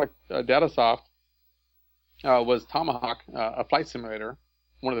first product, Datasoft, was Tomahawk, a flight simulator,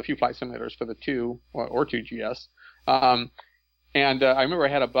 one of the few flight simulators for the 2 or 2GS. And I remember I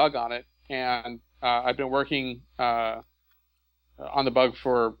had a bug on it, and I've been working on the bug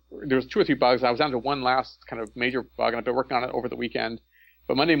there was 2 or 3 bugs. I was down to one last kind of major bug, and I've been working on it over the weekend.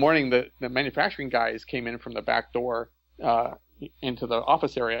 But Monday morning, the manufacturing guys came in from the back door into the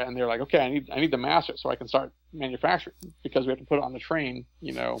office area, and they're like, okay, I need the master so I can start manufacturing, because we have to put it on the train,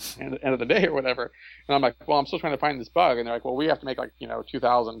 end of the day or whatever. And I'm like, well, I'm still trying to find this bug. And they're like, well, we have to make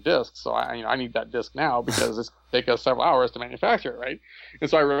 2,000 discs, so I need that disc now because it's take us several hours to manufacture it, right? And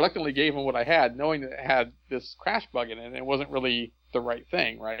so I reluctantly gave them what I had, knowing that it had this crash bug in it, and it wasn't really the right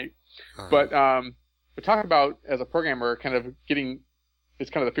thing, right? But talk about, as a programmer, kind of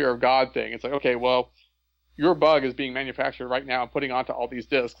it's kind of the fear of God thing. It's like, okay, well, your bug is being manufactured right now and putting onto all these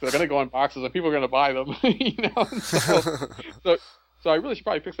discs. They're going to go in boxes and people are going to buy them, So I really should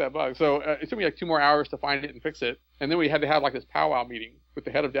probably fix that bug. So it took me 2 more hours to find it and fix it. And then we had to have this powwow meeting with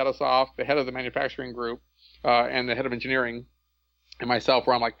the head of Datasoft, the head of the manufacturing group, and the head of engineering and myself,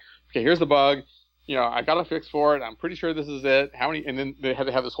 where I'm like, okay, here's the bug. I got a fix for it. I'm pretty sure this is it. How many? And then they had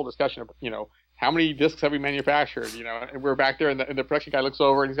to have this whole discussion of, how many discs have we manufactured? And we're back there, and the production guy looks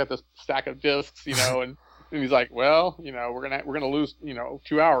over and he's got this stack of discs, and he's like, well, we're gonna lose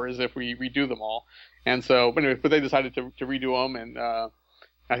 2 hours if we redo them all. And so, but they decided to redo them, and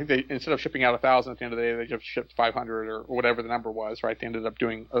I think they, instead of shipping out 1,000 at the end of the day, they just shipped 500 or whatever the number was, right? They ended up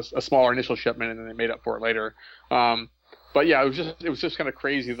doing a smaller initial shipment, and then they made up for it later. But yeah, it was just kind of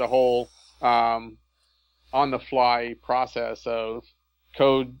crazy, the whole on the fly process of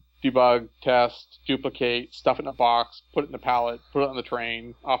code, debug, test, duplicate, stuff it in a box, put it in a pallet, put it on the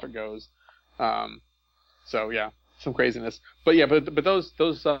train, off it goes. So yeah, some craziness. But yeah, but those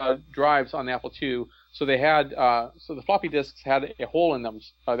drives on the Apple II, so they had so the floppy disks had a hole in them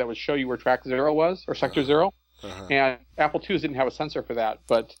that would show you where track 0 was, or sector 0. And Apple IIs didn't have a sensor for that,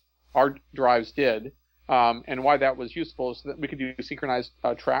 but our drives did. And why that was useful is that we could do synchronized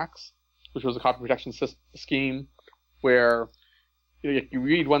tracks, which was a copy protection scheme where you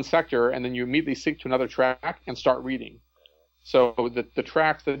read one sector and then you immediately sync to another track and start reading. So the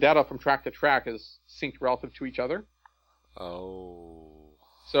tracks, the data from track to track is synced relative to each other. Oh.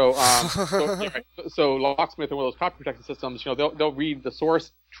 So Locksmith and one of those copy protection systems, they'll read the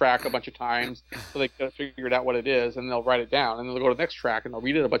source track a bunch of times so they can figure out what it is, and they'll write it down, and then they'll go to the next track and they'll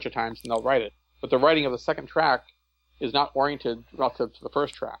read it a bunch of times and they'll write it. But the writing of the second track is not oriented relative to the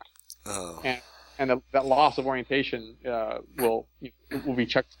first track. Oh. And that loss of orientation will be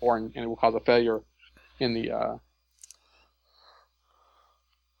checked for, and it will cause a failure in the.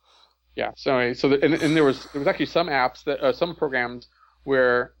 So anyway, there was actually some apps some programs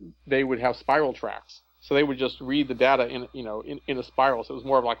where they would have spiral tracks, so they would just read the data in a spiral. So it was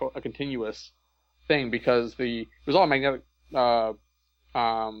more of like a continuous thing, because it was all magnetic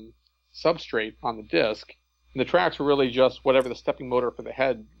substrate on the disk. And the tracks were really just whatever the stepping motor for the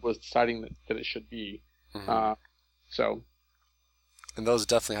head was deciding that it should be. Mm-hmm. And those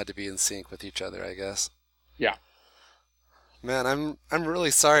definitely had to be in sync with each other, I guess. Yeah. Man, I'm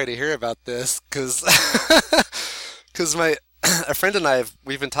really sorry to hear about this, because a friend and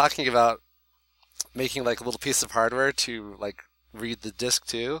we've been talking about making like a little piece of hardware to like read the disk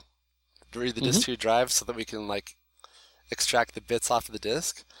 2, disk 2 drive, so that we can like extract the bits off of the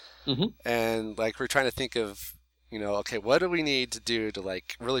disk. Mm-hmm. And like we're trying to think of, okay, what do we need to do to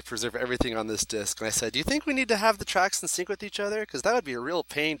like really preserve everything on this disk? And I said, do you think we need to have the tracks in sync with each other? Because that would be a real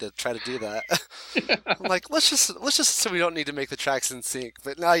pain to try to do that. I'm like, let's just so we don't need to make the tracks in sync.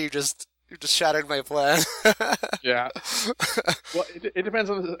 But now you just shattered my plan. Yeah. Well, it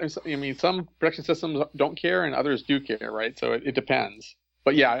depends on. Some production systems don't care and others do care, right? So it depends.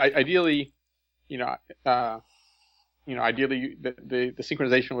 But yeah, ideally, ideally the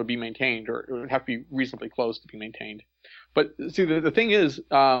synchronization would be maintained, or it would have to be reasonably close to be maintained. But see, the thing is,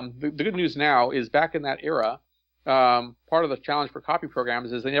 the good news now is back in that era, part of the challenge for copy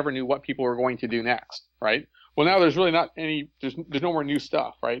programs is they never knew what people were going to do next, right? Well, now there's really not there's no more new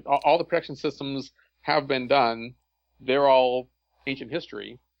stuff, right? All the protection systems have been done. They're all ancient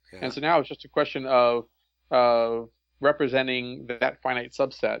history. Yeah. And so now it's just a question of representing that finite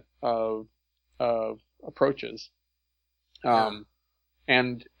subset of approaches. And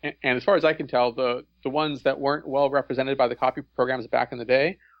as far as I can tell, the ones that weren't well represented by the copy programs back in the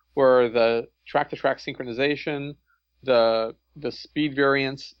day were the track-to-track synchronization, the speed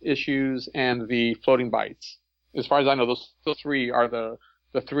variance issues, and the floating bytes. As far as I know, those three are the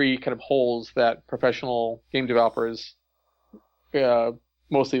three kind of holes that professional game developers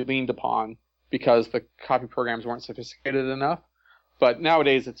mostly leaned upon, because the copy programs weren't sophisticated enough. But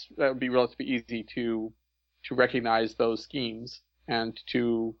nowadays, that would be relatively easy to recognize those schemes and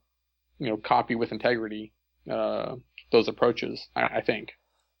to, copy with integrity those approaches, I think.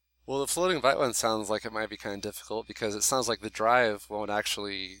 Well, the floating byte one sounds like it might be kind of difficult, because it sounds like the drive won't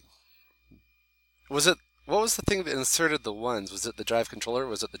actually... What was the thing that inserted the ones? Was it the drive controller, or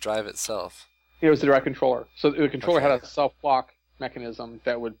was it the drive itself? It was the drive controller. So the controller had a self-block mechanism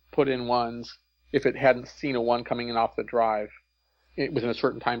that would put in ones if it hadn't seen a one coming in off the drive within a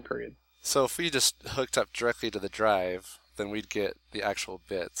certain time period. So if we just hooked up directly to the drive, then we'd get the actual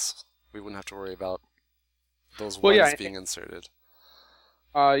bits. We wouldn't have to worry about those ones being inserted.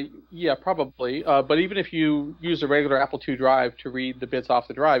 Yeah, probably. But even if you use a regular Apple II drive to read the bits off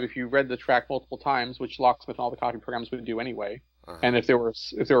the drive, if you read the track multiple times, which Locksmith and all the copy programs would do anyway, and if there were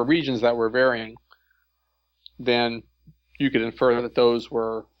regions that were varying, then you could infer that those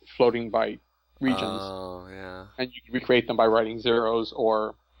were floating byte regions. Oh, yeah. And you could recreate them by writing zeros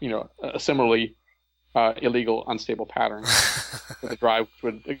or a similarly illegal, unstable pattern for the drive, which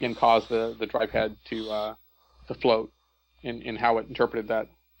would again cause the drive head to float in how it interpreted that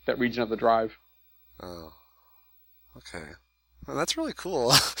region of the drive. Oh, okay. Well, that's really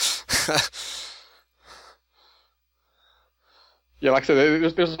cool. Yeah, like I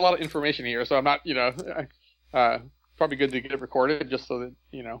said, there's a lot of information here, so I'm not, probably good to get it recorded just so that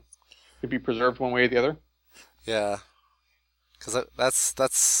it could be preserved one way or the other. Yeah. Because that's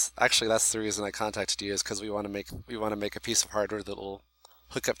the reason I contacted you, is because we want to make a piece of hardware that will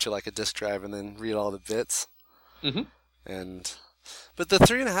hook up to like a disk drive and then read all the bits. Mm-hmm. But the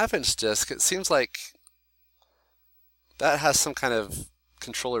 3.5-inch disc, it seems like that has some kind of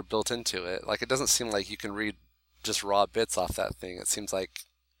controller built into it. Like, it doesn't seem like you can read just raw bits off that thing. It seems like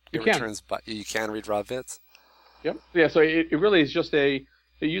you can read raw bits. Yep. Yeah. So it really is just it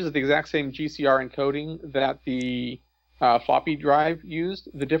uses the exact same GCR encoding that the floppy drive used.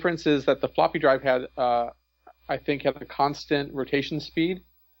 The difference is that the floppy drive had a constant rotation speed,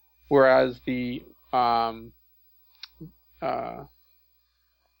 whereas the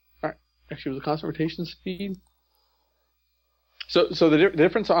actually, it was a constant rotation speed. So the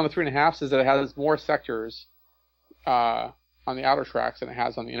difference on the 3.5s is that it has more sectors on the outer tracks than it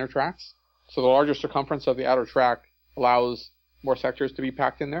has on the inner tracks. So the larger circumference of the outer track allows more sectors to be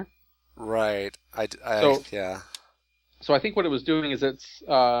packed in there. Right. Yeah. So I think what it was doing is it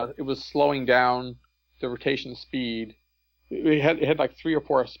was slowing down the rotation speed. It had like 3 or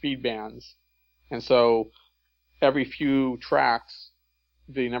 4 speed bands, and so every few tracks,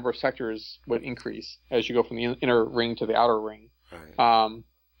 the number of sectors would increase as you go from the inner ring to the outer ring. Right.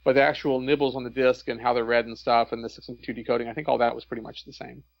 But the actual nibbles on the disk and how they're read and stuff, and the 6.2 decoding, I think all that was pretty much the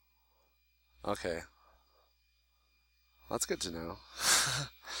same. Okay. Well, that's good to know.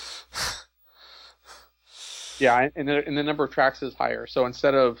 Yeah, and the number of tracks is higher. So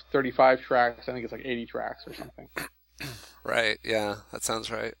instead of 35 tracks, I think it's like 80 tracks or something. Right, yeah, that sounds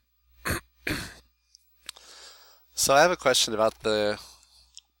right. So I have a question about the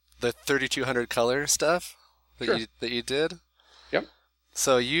 3200 color stuff that you did. Yep.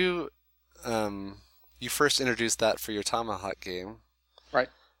 So you first introduced that for your Tomahawk game. Right.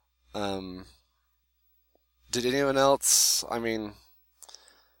 Did anyone else,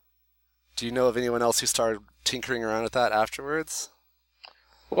 do you know of anyone else who started tinkering around with that afterwards?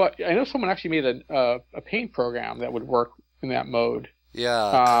 Well, I know someone actually made a paint program that would work in that mode.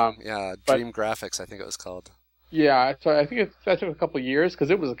 Yeah, Dream Graphics, I think it was called. Yeah, so I think that took a couple of years because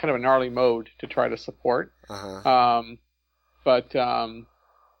it was kind of a gnarly mode to try to support. Uh-huh. But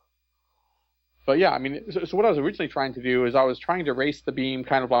yeah, so what I was originally trying to do is I was trying to race the beam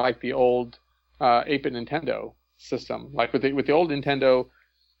kind of like the old 8-bit Nintendo system. Like with the old Nintendo,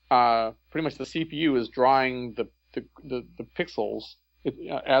 pretty much the CPU is drawing the pixels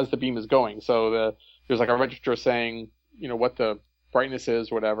as the beam is going. So there's like a register saying, what the brightness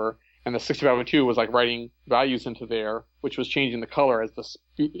is or whatever, and the 6502 was like writing values into there, which was changing the color as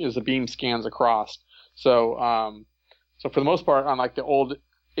the beam scans across. So for the most part, on like the old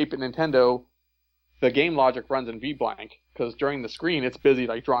 8-bit Nintendo, the game logic runs in VBlank because during the screen it's busy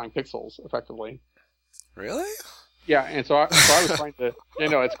like drawing pixels effectively. Really? Yeah, and so I was trying to,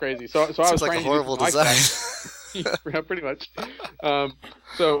 it's crazy. So I was like trying a horrible to design. Yeah, pretty much. But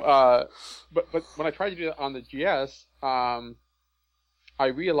when I tried to do that on the GS, I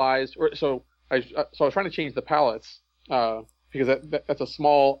realized, so I was trying to change the palettes because that's a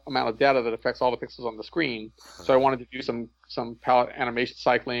small amount of data that affects all the pixels on the screen. So I wanted to do some palette animation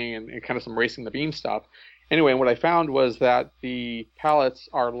cycling and kind of some racing the beam stuff. Anyway, and what I found was that the palettes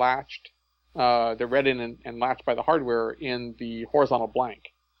are latched. They're read in and latched by the hardware in the horizontal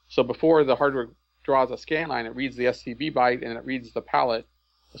blank. So before the hardware draws a scan line, it reads the SCB byte and it reads the palette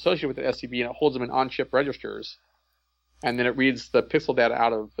associated with the SCB and it holds them in on-chip registers. And then it reads the pixel data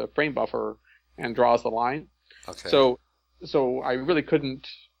out of the frame buffer and draws the line. Okay. So I really couldn't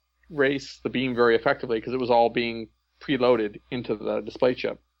race the beam very effectively because it was all being preloaded into the display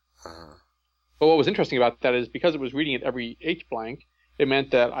chip. Uh-huh. But what was interesting about that is because it was reading at every H blank, it meant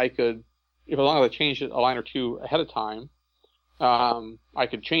that I could, if as long as I changed it a line or two ahead of time, I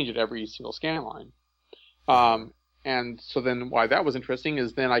could change it every single scan line. And so then why that was interesting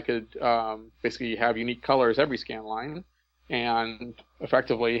is then I could basically have unique colors every scan line and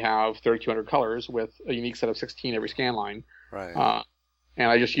effectively have 3200 colors with a unique set of 16 every scan line. Right. And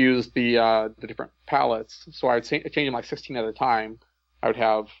I just used the different palettes. So I would change them like 16 at a time. I would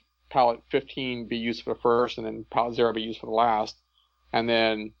have palette 15 be used for the first and then palette 0 be used for the last. And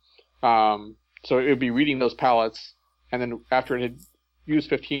then, so it would be reading those palettes. And then after it had used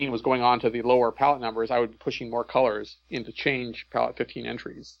 15 was going on to the lower palette numbers, I would be pushing more colors in to change palette 15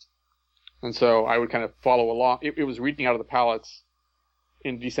 entries. And so I would kind of follow along. It was reading out of the palettes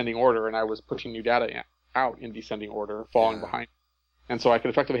in descending order, and I was pushing new data out in descending order, following behind. And so I could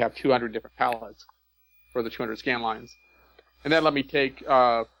effectively have 200 different palettes for the 200 scan lines. And that let me take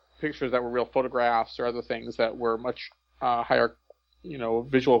pictures that were real photographs or other things that were much higher,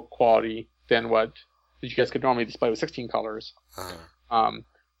 visual quality than what you guys could normally display with 16 colors. Uh-huh.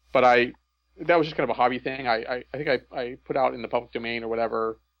 But that was just kind of a hobby thing. I think I put out in the public domain or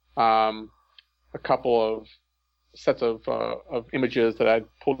whatever a couple of sets of images that I'd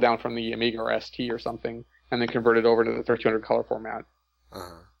pulled down from the Amiga or ST or something, and then converted over to the 3200 color format.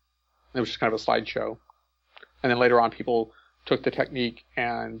 Uh-huh. It was just kind of a slideshow. And then later on, people took the technique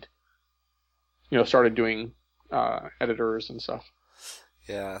and started doing editors and stuff.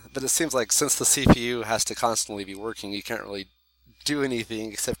 Yeah, but it seems like since the CPU has to constantly be working, you can't really do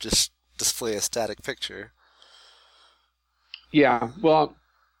anything except just display a static picture. Yeah, well,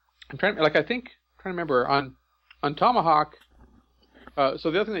 I'm trying to remember on Tomahawk.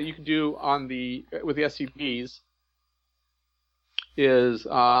 So the other thing that you can do with the SCBs is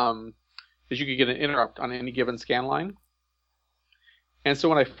you could get an interrupt on any given scan line. And so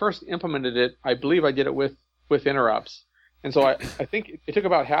when I first implemented it, I believe I did it with interrupts. And so I think it took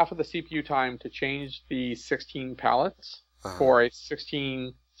about half of the CPU time to change the 16 palettes for a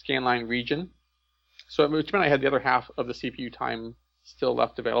 16 scanline region. So which meant I had the other half of the CPU time still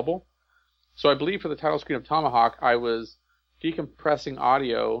left available. So I believe for the title screen of Tomahawk, I was decompressing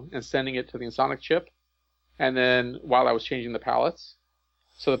audio and sending it to the Ensoniq chip, and then while I was changing the palettes.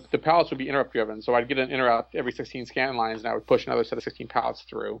 So the palettes would be interrupt driven. So I'd get an interrupt every 16 scan lines, and I would push another set of 16 palettes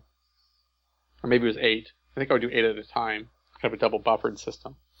through. Or maybe it was 8. I think I would do 8 at a time, kind of a double buffered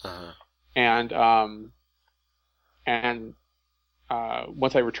system. And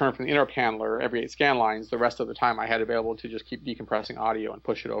once I returned from the interrupt handler every 8 scan lines, the rest of the time I had available to just keep decompressing audio and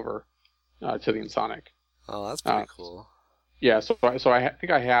push it over to the Ensoniq. Oh, that's pretty cool. Yeah, so I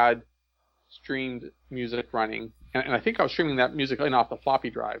think I had streamed music running, and I think I was streaming that music in off the floppy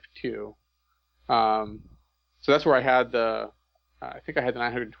drive too. So that's where I had I think I had the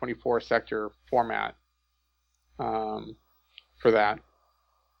 924 sector format for that.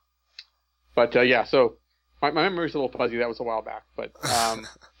 But yeah, so my memory's a little fuzzy. That was a while back, but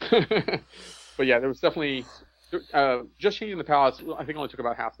but yeah, there was definitely just changing the palettes. I think only took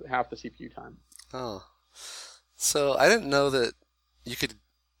about half the CPU time. Oh, so I didn't know that you could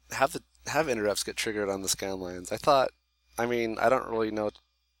have interrupts get triggered on the scan lines. I mean, I don't really know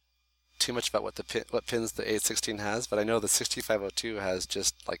too much about what pins the 816 has, but I know the 6502 has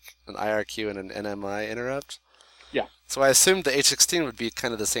just like an IRQ and an NMI interrupt. Yeah. So I assumed the H16 would be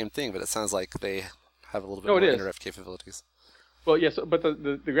kind of the same thing, but it sounds like they have a little bit more interrupt capabilities. Well, yes, but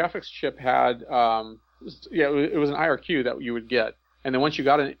the graphics chip had it was an IRQ that you would get, and then once you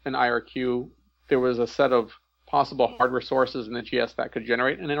got an IRQ, there was a set of possible hardware sources in the GS that could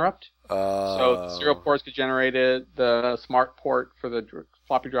generate an interrupt. So the serial ports could generate it, the smart port for the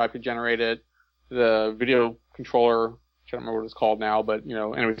floppy drive could generate it, the video controller, which I don't remember what it's called now, but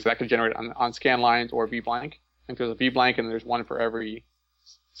anyways, that could generate it on scan lines or VBlank. I think there's a VBlank and there's one for every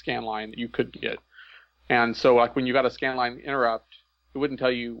scan line that you could get. And so like when you got a scan line interrupt, it wouldn't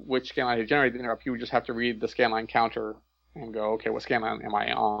tell you which scan line had generated the interrupt. You would just have to read the scan line counter and go, okay, what scan line am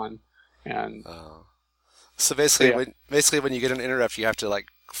I on? And so basically, when you get an interrupt, you have to like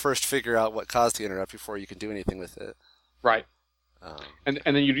first figure out what caused the interrupt before you can do anything with it. Right. And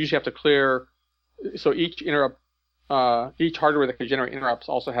then you usually have to clear. So each interrupt, each hardware that could generate interrupts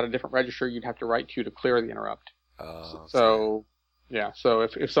also had a different register you'd have to write to clear the interrupt. So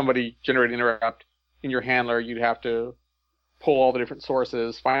if somebody generated an interrupt in your handler, you'd have to pull all the different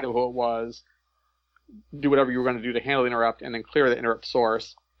sources, find out who it was, do whatever you were going to do to handle the interrupt, and then clear the interrupt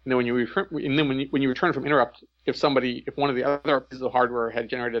source. And then when you return from interrupt, if one of the other pieces of hardware had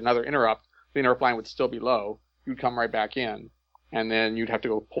generated another interrupt, the interrupt line would still be low. You'd come right back in, and then you'd have to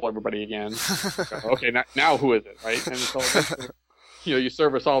go pull everybody again. Okay, now who is it, right? And so you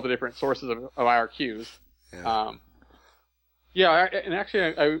service all the different sources of IRQs. Yeah. And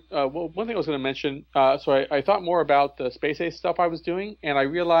actually, one thing I was going to mention. So I thought more about the Space Ace stuff I was doing, and I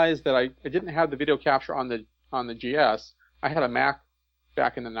realized that I didn't have the video capture on the GS. I had a Mac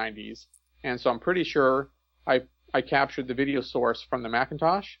back in the 90s, and so I'm pretty sure I captured the video source from the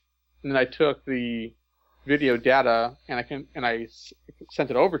Macintosh, and then I took the video data and I sent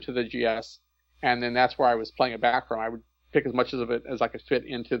it over to the GS, and then that's where I was playing it back from. I would pick as much of it as I could fit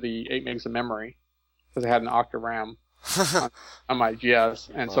into the 8 megs of memory because I had an octa RAM on my GS,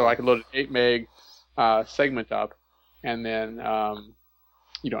 and so I could load an 8 meg segment up, and then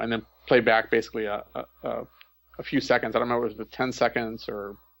and then play back basically a few seconds. I don't remember if it was 10 seconds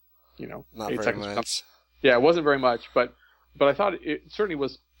or not 8 very seconds. much. Yeah, it wasn't very much, but I thought it certainly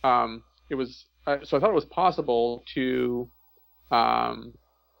was. It was so I thought it was possible to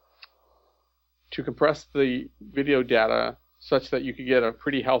compress the video data such that you could get a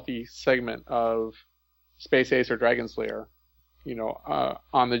pretty healthy segment of Space Ace or Dragon Slayer,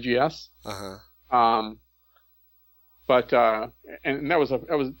 on the GS. But and that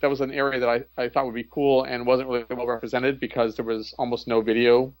was an area that I thought would be cool and wasn't really well represented because there was almost no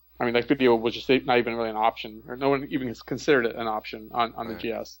video. I mean, like video was just not even really an option, or no one even considered it an option on the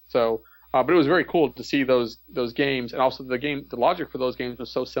GS. So, but it was very cool to see those games, and also the logic for those games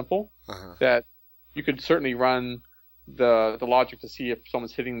was so simple that you could certainly run the logic to see if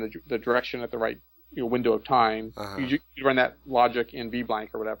someone's hitting the direction at the right window of time. You run that logic in VBlank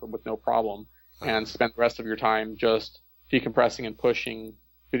or whatever with no problem, and spend the rest of your time just decompressing and pushing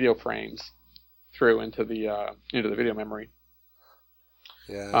video frames through into the video memory.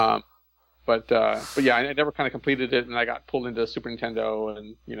 Yeah. But yeah, I never kind of completed it, and I got pulled into Super Nintendo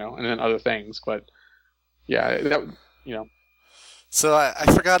and and then other things. But yeah, that. So I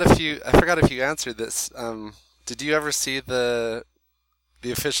forgot if you answered this. Did you ever see the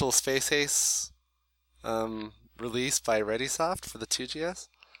official Space Ace released by ReadySoft for the 2GS?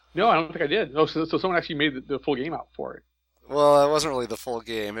 No, I don't think I did. No, so someone actually made the full game out for it. Well, it wasn't really the full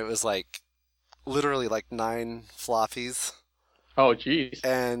game. It was like literally like 9 floppies. Oh, geez.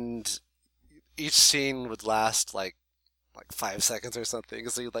 And each scene would last like 5 seconds or something.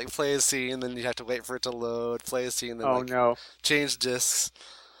 So you'd like play a scene, then you have to wait for it to load, play a scene, then change discs.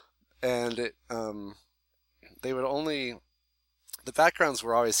 And it, they would only, the backgrounds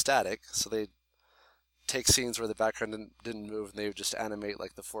were always static, so they'd take scenes where the background didn't move, and they would just animate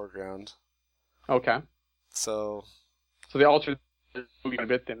like the foreground. Okay. So they altered the movie a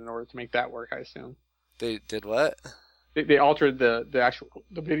bit then in order to make that work, I assume. They did what? They altered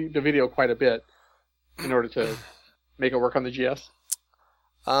the video quite a bit in order to make it work on the GS.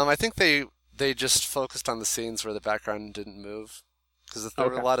 I think they just focused on the scenes where the background didn't move, because there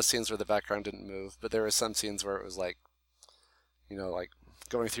were a lot of scenes where the background didn't move, but there were some scenes where it was like, like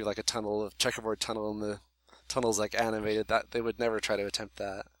going through like a checkerboard tunnel, and the tunnel's like animated. That they would never try to attempt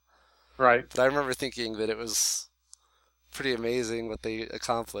that. Right. But I remember thinking that it was pretty amazing what they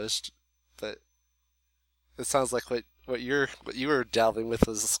accomplished, but it sounds like what you were dabbling with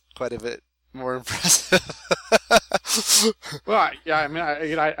was quite a bit more impressive. Well, yeah, I mean,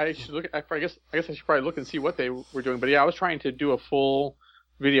 I should look. I guess I should probably look and see what they were doing. But yeah, I was trying to do a full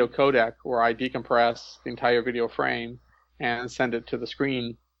video codec where I decompress the entire video frame and send it to the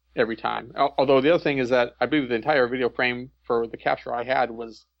screen every time. Although the other thing is that I believe the entire video frame for the capture I had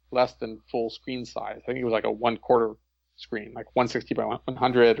was less than full screen size. I think it was like a 1/4 screen, like 160 by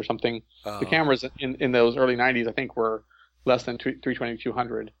 100 or something. Oh. The cameras in those early 90s, I think, were less than 320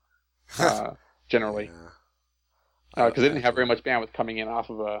 200 generally. Because they didn't have very much bandwidth coming in off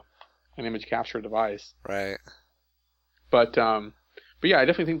of an image capture device. Right. But yeah, I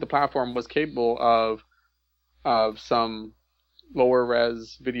definitely think the platform was capable of some lower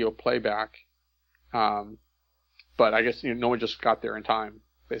res video playback. But I guess no one just got there in time,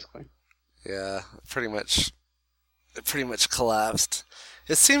 basically. Yeah, pretty much. It pretty much collapsed.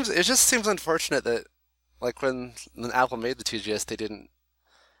 It just seems unfortunate that, like, when Apple made the 2GS, they didn't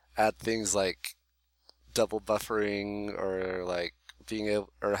add things like double buffering or like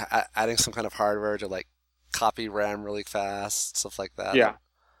adding some kind of hardware to like copy RAM really fast, stuff like that. Yeah,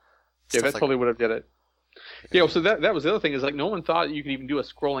 that totally would have did it. Yeah, so that was the other thing, is like no one thought you could even do a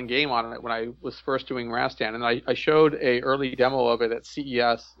scrolling game on it when I was first doing Rastan, and I showed a early demo of it at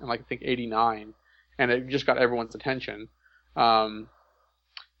CES in like I think '89, and it just got everyone's attention.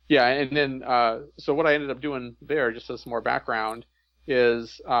 Yeah, and then so what I ended up doing there, just as some more background,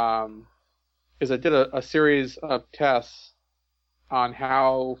 is I did a series of tests on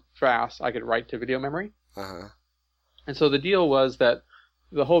how fast I could write to video memory. Uh-huh. And so the deal was that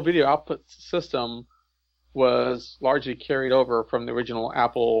the whole video output system was largely carried over from the original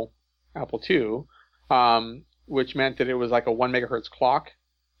Apple II, which meant that it was like a 1 megahertz clock.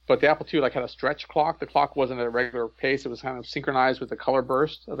 But the Apple II had a stretch clock. The clock wasn't at a regular pace. It was kind of synchronized with the color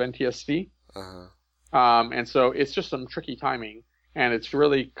burst of NTSC. Uh-huh. And so it's just some tricky timing. And it's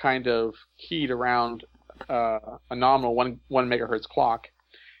really kind of keyed around a nominal 1 megahertz clock.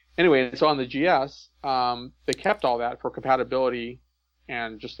 Anyway, so on the GS, they kept all that for compatibility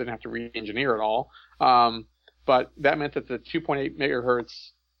and just didn't have to re-engineer it all. But that meant that the 2.8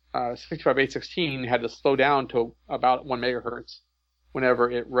 megahertz 65/816 had to slow down to about 1 megahertz whenever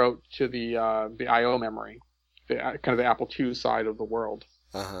it wrote to the I/O memory, kind of the Apple II side of the world.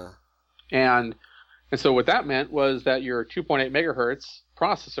 Uh-huh. And so what that meant was that your 2.8 megahertz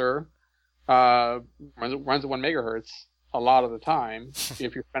processor runs at 1 megahertz a lot of the time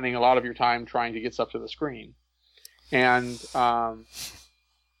if you're spending a lot of your time trying to get stuff to the screen. And so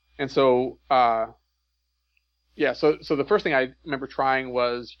the first thing I remember trying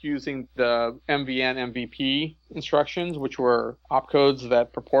was using the MVN MVP instructions, which were opcodes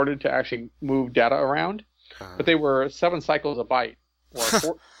that purported to actually move data around, but they were 7 cycles a byte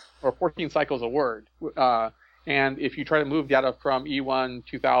or 14 cycles a word. And if you try to move data from E1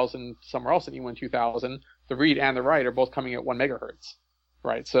 2000 somewhere else in E1 2000, the read and the write are both coming at 1 megahertz,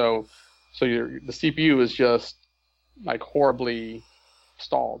 right? So the CPU is just like horribly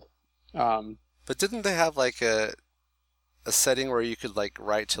stalled. But didn't they have like a setting where you could like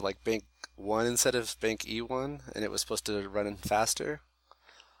write to like bank 1 instead of bank E1, and it was supposed to run faster?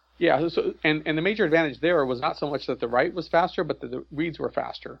 Yeah. So and the major advantage there was not so much that the write was faster, but that the reads were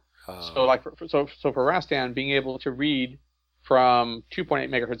faster. Oh. So like for Rastan, being able to read from 2.8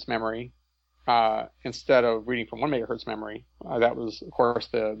 megahertz memory instead of reading from 1 megahertz memory, that was of course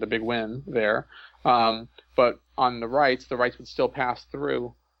the big win there. But on the writes would still pass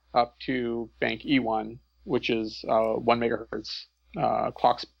through up to bank E1, which is 1 megahertz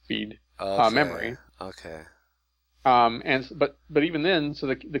clock speed memory. Okay. But even then, so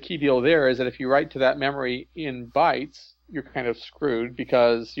the key deal there is that if you write to that memory in bytes, you're kind of screwed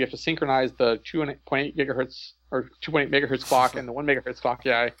because you have to synchronize the 2.8 gigahertz or 2.8 megahertz clock and the 1 megahertz clock.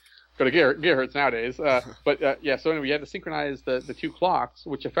 Yeah, I go to gigahertz nowadays. Yeah, so anyway, you had to synchronize the two clocks,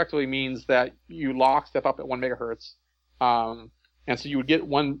 which effectively means that you lockstep up at 1 megahertz. And so you would get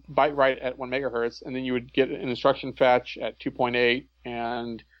 1 byte write at 1 megahertz, and then you would get an instruction fetch at 2.8,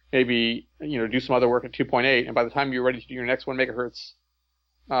 and maybe do some other work at 2.8. And by the time you're ready to do your next 1 megahertz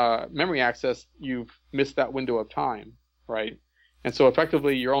memory access, you've missed that window of time, right? And so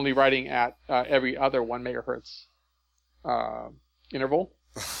effectively, you're only writing at every other 1 megahertz interval.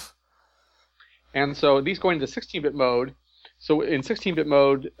 And so these going into 16-bit mode. So in 16-bit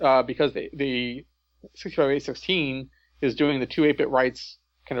mode, because the 65816 is doing the 2 8-bit writes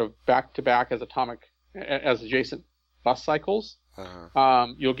kind of back to back as adjacent bus cycles,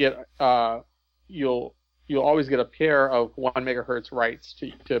 you'll always get a pair of 1 megahertz writes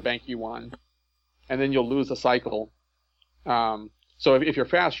to bank E1, and then you'll lose a cycle. So if you're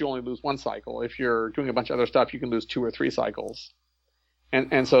fast, you only lose 1 cycle. If you're doing a bunch of other stuff, you can lose 2 or 3 cycles.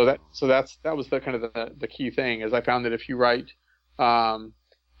 And so that was the kind of the key thing is I found that if you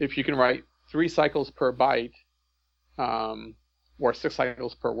can write 3 cycles per byte, or 6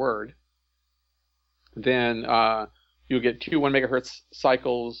 cycles per word, then you'll get 2 1 megahertz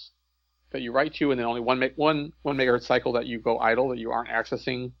cycles that you write to, and then only one megahertz cycle that you go idle, that you aren't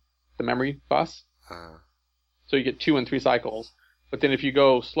accessing the memory bus. So you get 2 and 3 cycles. But then if you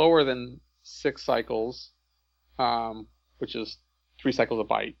go slower than 6 cycles, which is 3 cycles a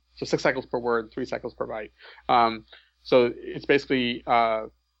byte, so 6 cycles per word, 3 cycles per byte. So it's basically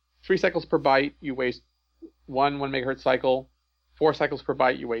 3 cycles per byte, you waste 1 megahertz cycle. 4 cycles per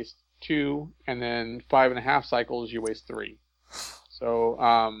byte, you waste 2, and then 5.5 cycles, you waste 3.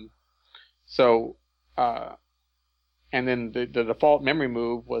 And then the default memory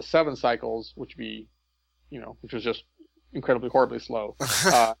move was 7 cycles, which was just incredibly horribly slow.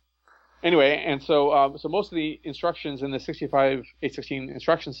 Anyway, and so most of the instructions in the 65816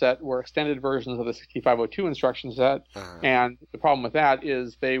 instruction set were extended versions of the 6502 instruction set, and the problem with that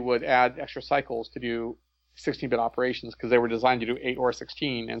is they would add extra cycles to do 16-bit operations because they were designed to do 8 or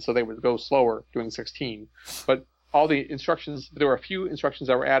 16, and so they would go slower doing 16. But all the instructions, there were a few instructions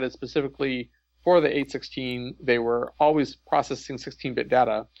that were added specifically for the 816. They were always processing 16-bit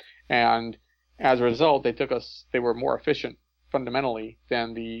data, and as a result, they were more efficient fundamentally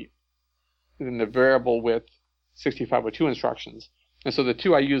than the variable width 6502 instructions. And so the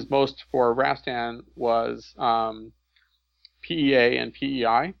two I used most for Rastan was PEA and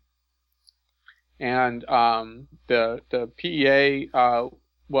PEI. And the PEA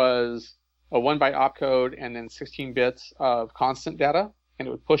was a 1-byte opcode and then 16 bits of constant data, and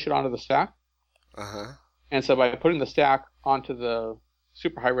it would push it onto the stack. And so by putting the stack onto the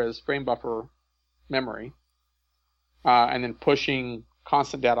super high-res frame buffer memory, and then pushing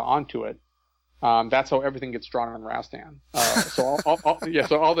constant data onto it, that's how everything gets drawn on Rastan. So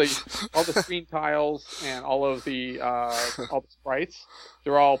all the screen tiles and all the sprites,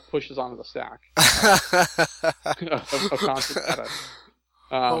 they're all pushes onto the stack of constant data.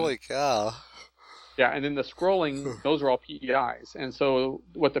 Holy cow! Yeah, and then the scrolling, those are all PEIs. And so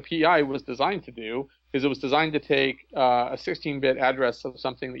what the PEI was designed to do is it was designed to take a 16-bit address of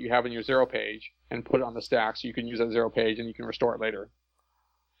something that you have in your 0 page and put it on the stack, so you can use that 0 page and you can restore it later.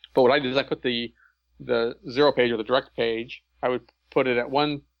 But what I did is I put the 0 page or the direct page, I would put it at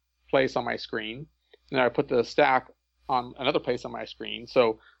one place on my screen, and then I put the stack on another place on my screen.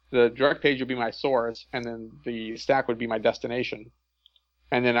 So the direct page would be my source, and then the stack would be my destination.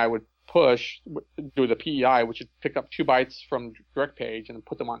 And then I would push, do the PEI, which would pick up 2 bytes from direct page and then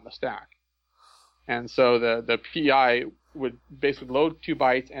put them on the stack. And so the PEI would basically load 2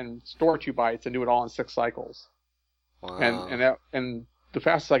 bytes and store 2 bytes and do it all in 6 cycles. Wow. And the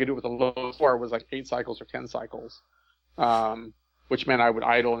fastest I could do it with a low store was like 8 cycles or 10 cycles, which meant I would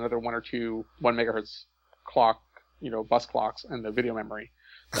idle another 1 or 2 1 megahertz clock, bus clocks in the video memory.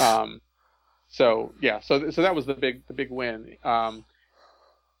 So that was the big win.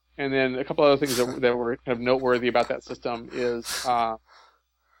 And then a couple other things that were kind of noteworthy about that system is,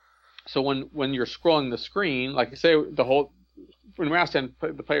 so when you're scrolling the screen, like you say, when Rastan,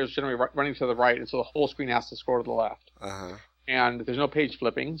 the player is generally running to the right, and so the whole screen has to scroll to the left. And there's no page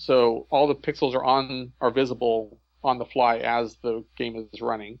flipping, so all the pixels are visible on the fly as the game is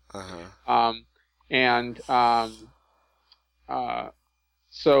running. So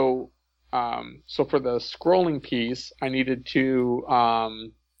for the scrolling piece, I needed to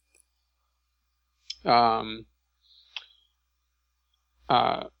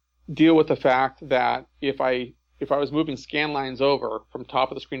deal with the fact that if I if I was moving scan lines over from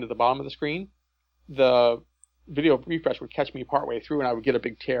top of the screen to the bottom of the screen, the video refresh would catch me partway through, and I would get a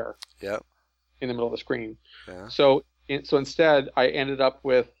big tear. Yep. In the middle of the screen. Yeah. So instead, I ended up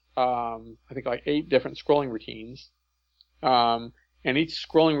with I think like 8 different scrolling routines, and each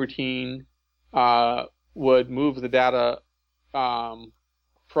scrolling routine would move the data along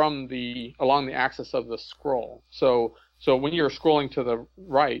the axis of the scroll. So when you're scrolling to the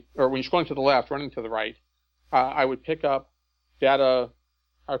right, or when you're scrolling to the left, running to the right, I would pick up data.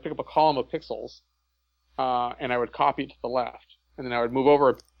 I would pick up a column of pixels, and I would copy it to the left, and then I would move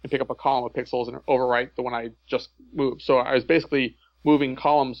over and pick up a column of pixels and overwrite the one I just moved. So I was basically moving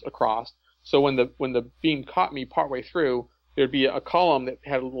columns across. So when the beam caught me partway through, there'd be a column that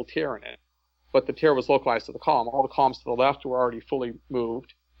had a little tear in it, but the tear was localized to the column. All the columns to the left were already fully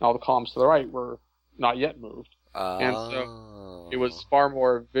moved, and all the columns to the right were not yet moved. And so it was far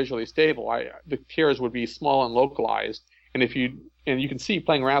more visually stable. The tears would be small and localized, and you can see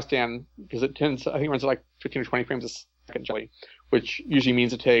playing Rastan, because I think it runs at like 15 or 20 frames a second generally, which usually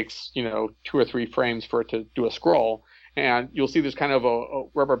means it takes 2 or 3 frames for it to do a scroll, and you'll see there's kind of a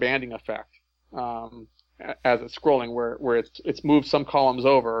rubber banding effect as it's scrolling, where it's moved some columns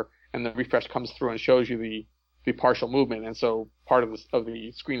over, and the refresh comes through and shows you the partial movement, and so part of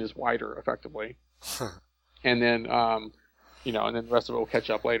the screen is wider effectively. And then and then the rest of it will catch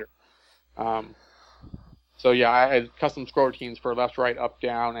up later. So yeah, I had custom scroll routines for left, right, up,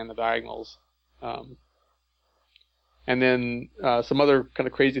 down, and the diagonals. And then some other kind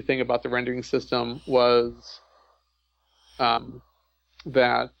of crazy thing about the rendering system was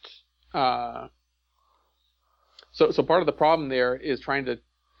that so part of the problem there is trying to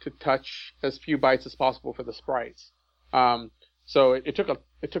touch as few bytes as possible for the sprites. So it took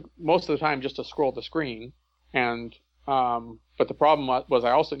most of the time just to scroll the screen, and but the problem was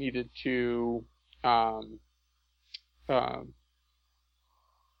I also needed to I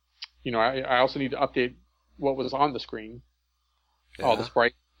also need to update what was on the screen, all the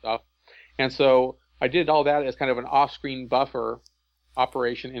sprite stuff, and so I did all that as kind of an off-screen buffer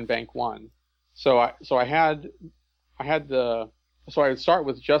operation in Bank One. So I would start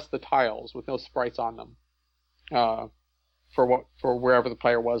with just the tiles with no sprites on them, for wherever the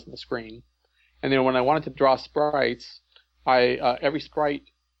player was in the screen, and then when I wanted to draw sprites, every sprite.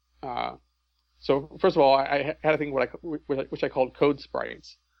 So first of all, I had a thing which I called code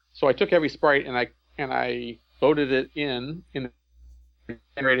sprites. So I took every sprite and I loaded it in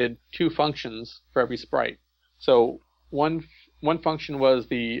generated 2 functions for every sprite. So one function was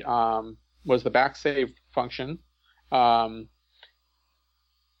the backsave function.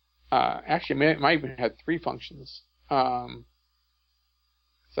 Actually, it might even had 3 functions. Let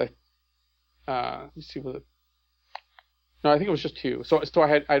me see what it. No, I think it was just 2. So I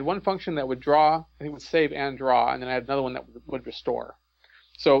had one function that would draw, I think it would save and draw, and then I had another one that would restore.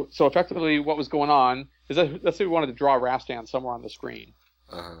 So effectively, what was going on is that, let's say we wanted to draw Rastan somewhere on the screen.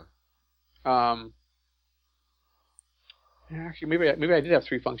 Actually, maybe I did have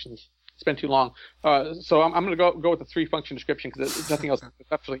 3 functions. It's been too long. So I'm going to go with the 3-function description because there's nothing else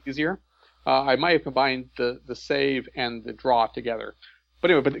that's actually easier. I might have combined the save and the draw together. But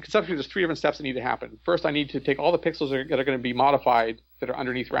anyway, conceptually, there's 3 different steps that need to happen. First, I need to take all the pixels that are going to be modified that are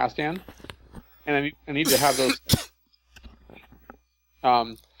underneath Rastan, and I need to have those.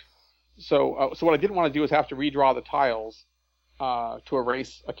 So what I didn't want to do is have to redraw the tiles to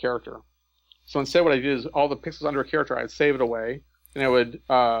erase a character. So instead, what I did is all the pixels under a character, I'd save it away, and I would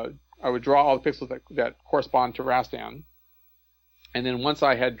draw all the pixels that correspond to Rastan, and then once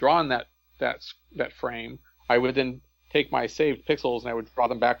I had drawn that frame, I would then take my saved pixels and I would draw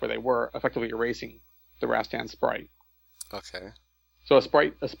them back where they were, effectively erasing the Rastan sprite. Okay. So a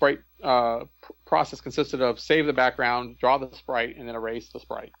sprite process consisted of save the background, draw the sprite, and then erase the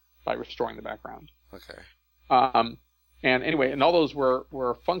sprite by restoring the background. Okay. And anyway, and all those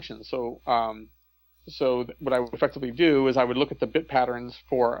were functions. So what I would effectively do is I would look at the bit patterns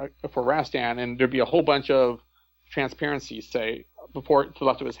for Rastan, and there'd be a whole bunch of transparencies, say, to the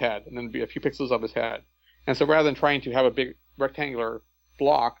left of his head, and then there'd be a few pixels of his head. And so rather than trying to have a big rectangular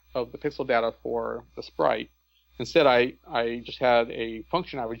block of the pixel data for the sprite, instead I just had a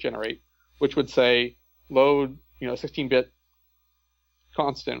function I would generate, which would say load 16-bit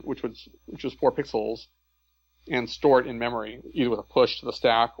constant, which was 4 pixels, and store it in memory, either with a push to the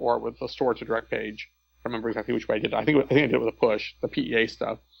stack or with a store to direct page. I remember exactly which way I did it. I think I did it with a push, the PEA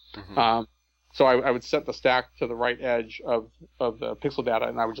stuff. Mm-hmm. So I would set the stack to the right edge of the pixel data,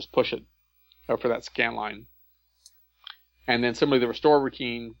 and I would just push it for that scan line. And then similarly, the restore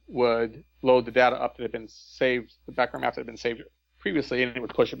routine would load the data up that had been saved, the background map that had been saved previously, and it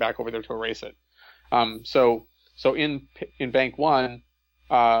would push it back over there to erase it. So So in bank 1,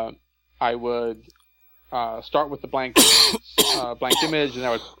 I would start with the blank image, and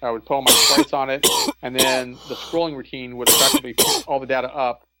I would put all my sprites on it, and then the scrolling routine would effectively pick all the data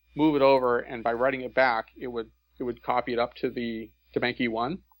up, move it over, and by writing it back, it would copy it up to bank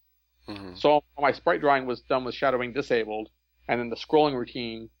E1. Mm-hmm. So all my sprite drawing was done with shadowing disabled, and then the scrolling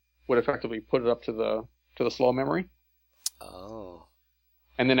routine would effectively put it up to the slow memory. Oh.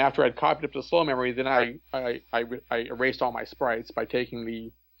 And then after I'd copied up to the slow memory, then I erased all my sprites by taking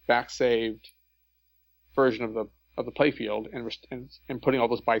the back saved version of the playfield and putting all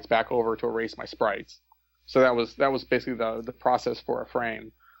those bytes back over to erase my sprites. So that was basically the process for a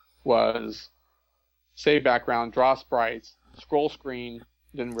frame, was save background, draw sprites, scroll screen,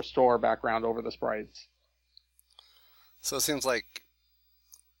 then restore background over the sprites. So it seems like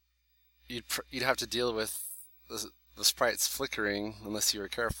you'd have to deal with the sprites flickering unless you were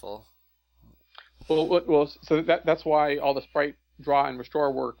careful. Well, so that's why all the sprite draw and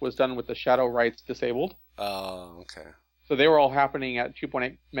restore work was done with the shadow writes disabled. Oh, okay. So they were all happening at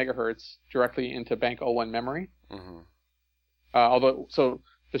 2.8 megahertz directly into bank 01 memory. Mm-hmm. I was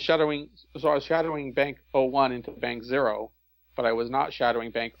shadowing bank 01 into bank 0, but I was not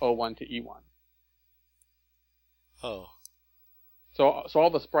shadowing bank 01 to E1. Oh. So all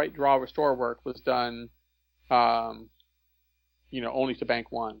the sprite draw restore work was done, only to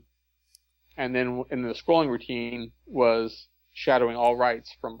bank 1, and then in the scrolling routine was shadowing all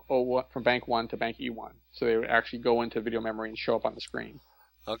writes from bank 1 to bank E1, so they would actually go into video memory and show up on the screen.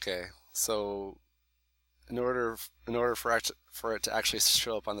 Okay, so in order for it to actually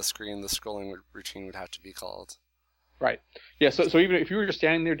show up on the screen, the scrolling routine would have to be called. Right. Yeah. So even if you were just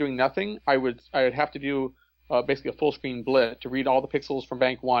standing there doing nothing, I would have to do basically a full screen blit to read all the pixels from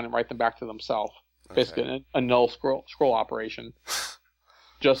bank 1 and write them back to themselves. Okay. Basically a null scroll operation.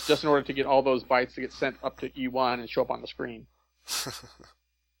 just in order to get all those bytes to get sent up to E1 and show up on the screen.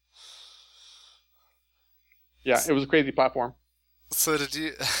 Yeah, it was a crazy platform. So did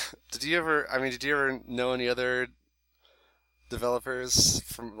you ever know any other developers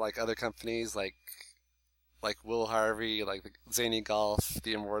from like other companies like Will Harvey, like Zany Golf,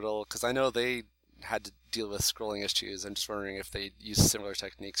 The Immortal? Because I know they had to deal with scrolling issues. I'm just wondering if they use similar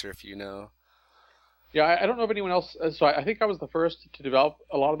techniques or if you know. Yeah, I don't know of anyone else. So I think I was the first to develop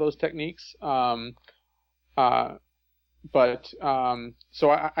a lot of those techniques. So I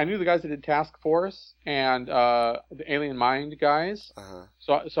knew the guys that did Task Force and the Alien Mind guys. Uh-huh.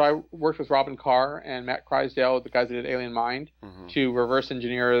 So I worked with Robin Carr and Matt Crysdale, the guys that did Alien Mind, mm-hmm. to reverse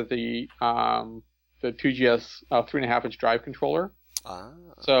engineer the 2GS 3.5-inch drive controller. Ah.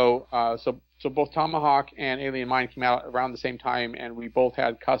 So both Tomahawk and Alien Mind came out around the same time, and we both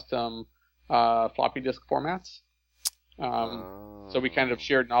had custom floppy disk formats. So we kind of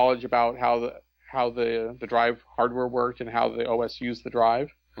shared knowledge about how the drive hardware worked and how the OS used the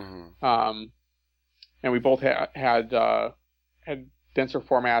drive. Mm-hmm. And we both had denser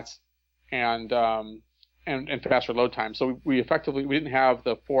formats and faster load time. So we didn't have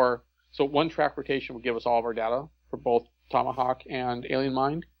the 4. So one track rotation would give us all of our data for both Tomahawk and Alien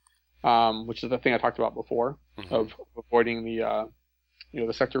Mind, which is the thing I talked about before, mm-hmm. of avoiding the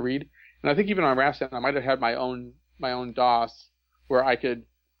sector read. And I think even on Rasteon, I might have had my own DOS where I could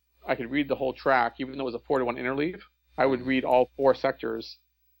read the whole track, even though it was a 4-to-1 interleave. I would read all 4 sectors,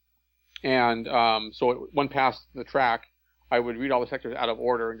 and so when past the track, I would read all the sectors out of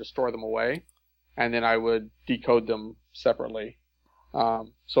order and just store them away, and then I would decode them separately,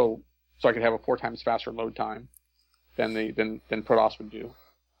 so I could have a 4 times faster load time than ProDOS would do.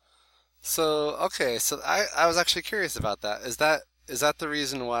 So okay, so I was actually curious about that. Is that the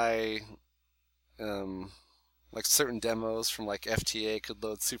reason why, like certain demos from like FTA could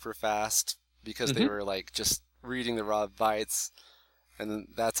load super fast because mm-hmm. they were like just reading the raw bytes, and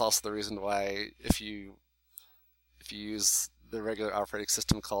that's also the reason why if you use the regular operating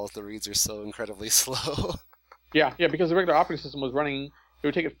system calls, the reads are so incredibly slow. Yeah, because the regular operating system was running. It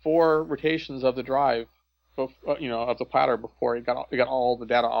would take it 4 rotations of the drive, of the platter before it got all the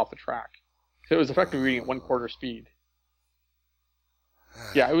data off the track. So it was effectively reading at 1/4 speed.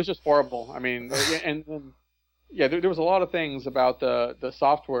 Yeah, it was just horrible. I mean, there was a lot of things about the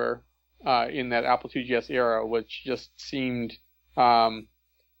software in that Apple IIgs era which just seemed,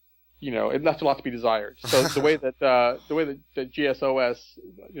 it left a lot to be desired. So the way that the GSOS,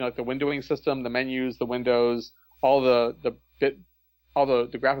 like the windowing system, the menus, the windows, all the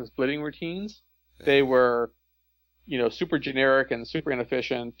graphics blitting routines, they were, super generic and super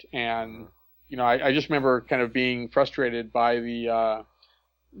inefficient. And I just remember kind of being frustrated by the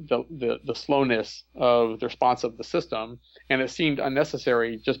slowness of the response of the system, and it seemed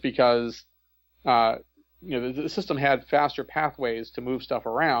unnecessary just because the system had faster pathways to move stuff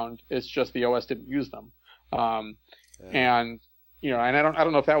around. It's just the OS didn't use them. And I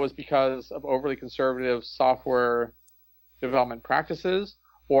don't know if that was because of overly conservative software development practices,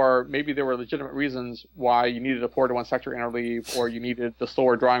 or maybe there were legitimate reasons why you needed a 4-to-1 sector interleave, or you needed the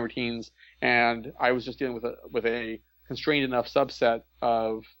slower drawing routines. And I was just dealing with a constrained enough subset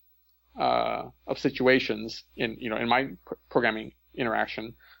of situations in my programming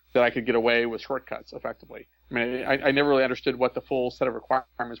interaction that I could get away with shortcuts effectively. I mean, I never really understood what the full set of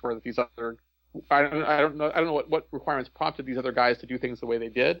requirements were that these other. I don't know what requirements prompted these other guys to do things the way they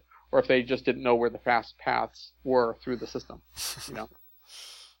did, or if they just didn't know where the fast paths were through the system. I'm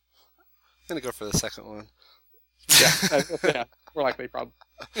gonna go for the second one. Yeah, more likely probably.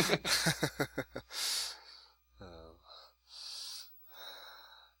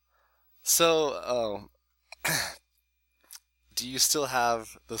 So, do you still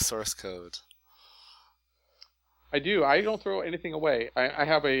have the source code? I do. I don't throw anything away. I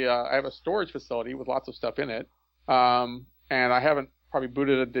have a storage facility with lots of stuff in it, and I haven't probably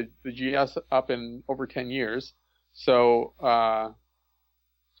booted the GS up in over 10 years. So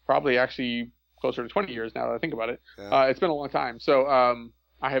it's probably actually closer to 20 years now that I think about it. Yeah. It's been a long time. So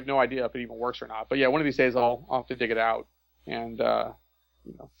I have no idea if it even works or not. But yeah, one of these days I'll have to dig it out and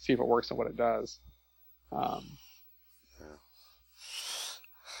see if it works and what it does. All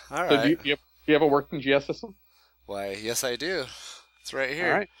right. So do you have a working GS system? Why, yes, I do. It's right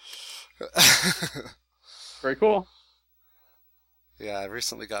here. All right. Very cool. Yeah, I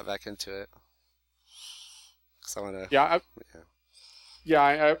recently got back into it. Cause I want to. Yeah,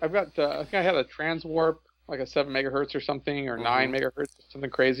 I've got. I think I had a Transwarp, like a 7 megahertz or something, or 9 megahertz,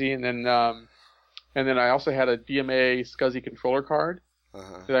 something crazy, and then I also had a DMA SCSI controller card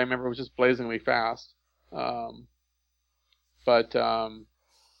that I remember was just blazingly fast. So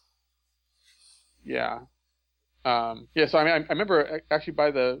I mean, I remember actually by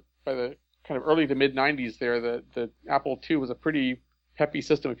the kind of early to mid 90s there, the Apple II was a pretty peppy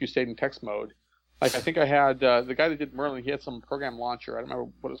system if you stayed in text mode. Like I think I had the guy that did Merlin, he had some program launcher. I don't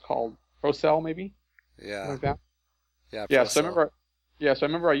remember what it's called, ProCell maybe. Yeah. Something like that. Yeah. Yeah. So I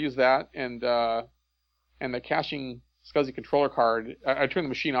remember I used that and the caching SCSI controller card. I turned the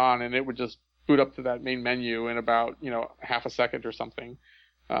machine on and it would just boot up to that main menu in about half a second or something.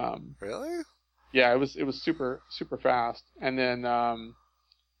 Really? Yeah, it was super fast, and then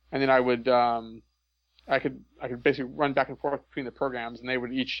I would I could basically run back and forth between the programs, and they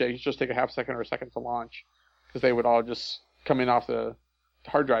would each just take a half second or a second to launch, because they would all just come in off the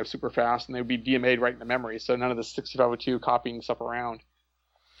hard drive super fast, and they would be DMA'd right in the memory, so none of the 6502 copying stuff around.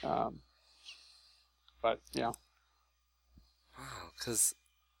 But yeah. Wow, because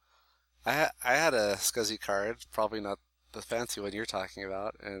I had a SCSI card, probably not the fancy one you're talking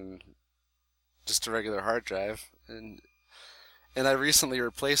about, and just a regular hard drive, and I recently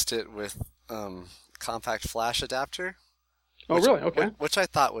replaced it with compact flash adapter. Oh, really? Okay. Which I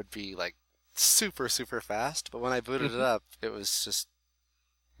thought would be like super fast, but when I booted it up, it was just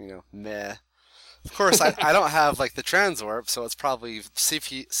meh. Of course, I don't have like the Transwarp, so it's probably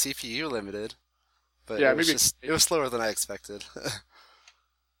CPU limited, but yeah, it was slower than I expected.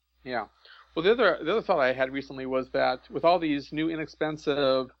 Yeah. Well, the other thought I had recently was that with all these new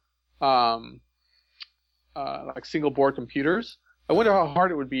inexpensive like single board computers, I wonder how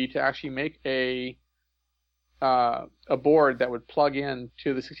hard it would be to actually make a board that would plug in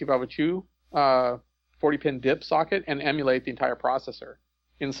to the 6502 40-pin DIP socket and emulate the entire processor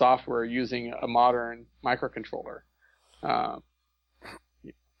in software using a modern microcontroller.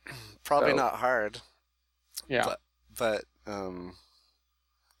 Probably not hard. Yeah. But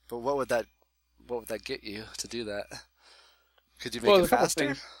what would that get you to do that? Could you make it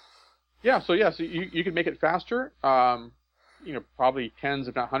faster? So you could make it faster, probably tens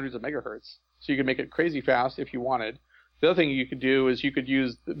if not hundreds of megahertz. So you could make it crazy fast if you wanted. The other thing you could do is you could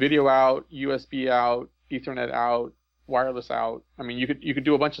use the video out, USB out, Ethernet out, wireless out. I mean, you could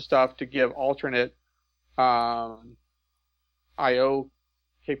do a bunch of stuff to give alternate I/O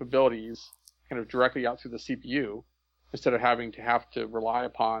capabilities kind of directly out through the CPU instead of having to rely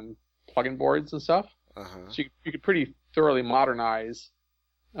upon plug-in boards and stuff. So you could pretty thoroughly modernize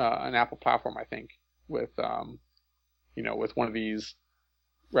an Apple platform, I think, with with one of these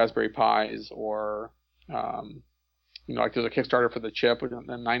Raspberry Pis, or like there's a Kickstarter for the chip with a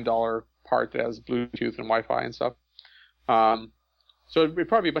 $9 part that has Bluetooth and Wi-Fi and stuff. So it'd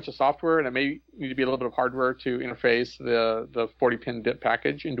probably be a bunch of software, and it may need to be a little bit of hardware to interface the 40-pin DIP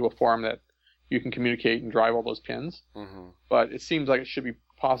package into a form that you can communicate and drive all those pins. But it seems like it should be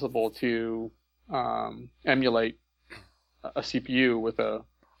possible to emulate a CPU with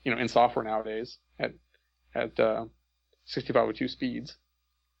in software nowadays at at 6502 speeds.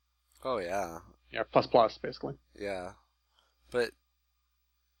 Oh yeah. Yeah, plus basically. Yeah, but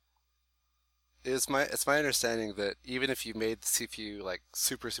it's my understanding that even if you made the CPU like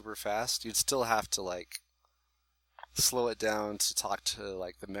super fast, you'd still have to like slow it down to talk to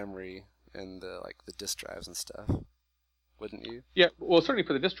like the memory and the disk drives and stuff, wouldn't you? Yeah, well, certainly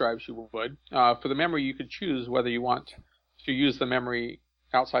for the disk drives you would. For the memory, you could choose whether you want to use the memory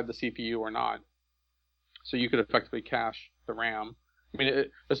outside the CPU or not. So you could effectively cache the RAM. I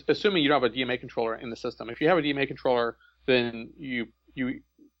mean, assuming you don't have a DMA controller in the system. If you have a DMA controller, then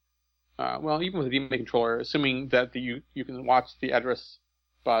well, even with a DMA controller, assuming that you can watch the address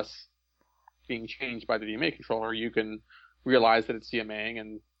bus being changed by the DMA controller, you can realize that it's DMAing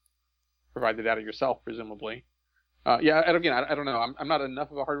and provide the data yourself, presumably. Yeah, and again, I don't know. I'm not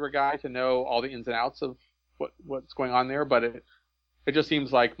enough of a hardware guy to know all the ins and outs of what's going on there, but it just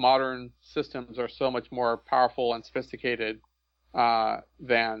seems like modern systems are so much more powerful and sophisticated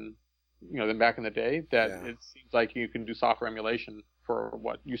than back in the day that it seems like you can do software emulation for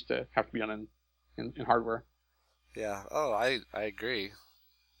what used to have to be done in hardware. Yeah. Oh, I agree.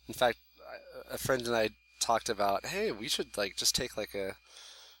 In fact, a friend and I talked about, hey, we should just take a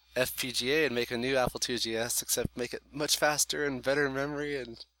FPGA and make a new Apple IIgs, except make it much faster and better memory.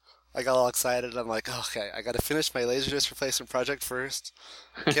 And I got all excited. I'm like, okay, I got to finish my Laserdisc replacement project first.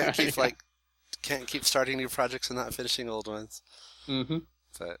 Can't keep can't keep starting new projects and not finishing old ones. Mm-hmm.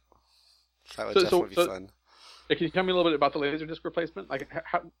 But that would definitely be fun. Can you tell me a little bit about the Laserdisc replacement?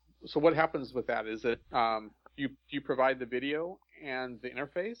 So what happens with that? Is it you provide the video and the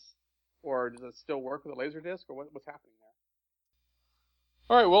interface, or does it still work with a Laserdisc, or what's happening there?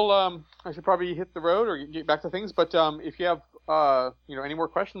 All right. Well, I should probably hit the road or get back to things. But if you have any more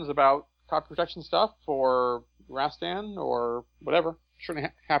questions about copy protection stuff or Rastan or whatever, certainly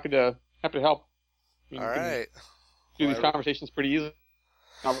happy to help. All right. Do these conversations pretty easily.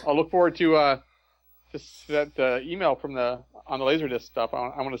 I'll look forward to that email on the Laserdisc stuff.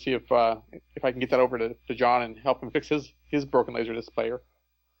 I want to see if I can get that over to John and help him fix his broken Laserdisc player.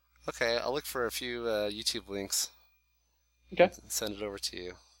 Okay, I'll look for a few YouTube links. Okay. And send it over to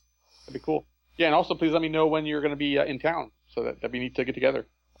you. That'd be cool. Yeah, and also please let me know when you're going to be in town, so that'd be neat to get together.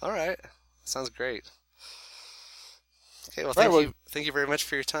 All right. Sounds great. Okay, well, thank you very much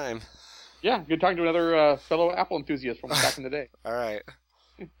for your time. Yeah, good talking to another fellow Apple enthusiast from back in the day. All right.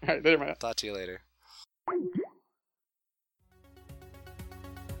 All right, later, man. Talk to you later.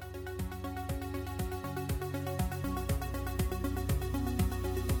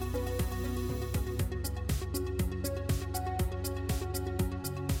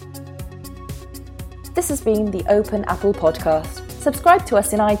 This has been the Open Apple Podcast. Subscribe to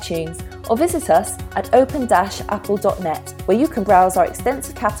us in iTunes or visit us at open-apple.net, where you can browse our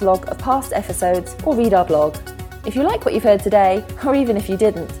extensive catalogue of past episodes or read our blog. If you like what you've heard today, or even if you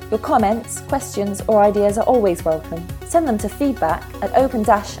didn't, your comments, questions or ideas are always welcome. Send them to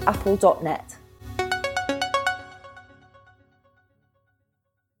feedback@open-apple.net.